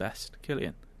sea. Best,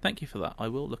 Killian. Thank you for that. I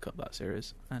will look up that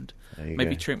series and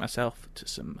maybe treat myself to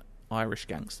some Irish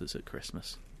gangsters at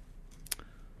Christmas.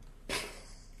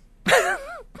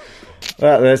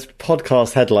 Well, there's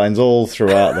podcast headlines all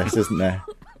throughout this, isn't there?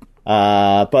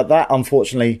 But that,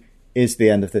 unfortunately, is the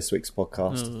end of this week's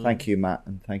podcast. Thank you, Matt,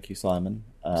 and thank you, Simon.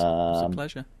 It's a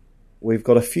pleasure. We've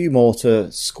got a few more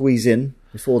to squeeze in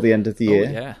before the end of the year.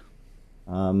 Yeah.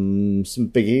 Some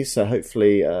biggies, so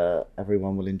hopefully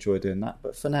everyone will enjoy doing that.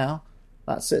 But for now,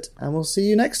 that's it, and we'll see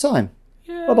you next time.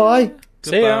 Yeah. Bye-bye.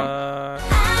 See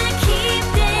ya.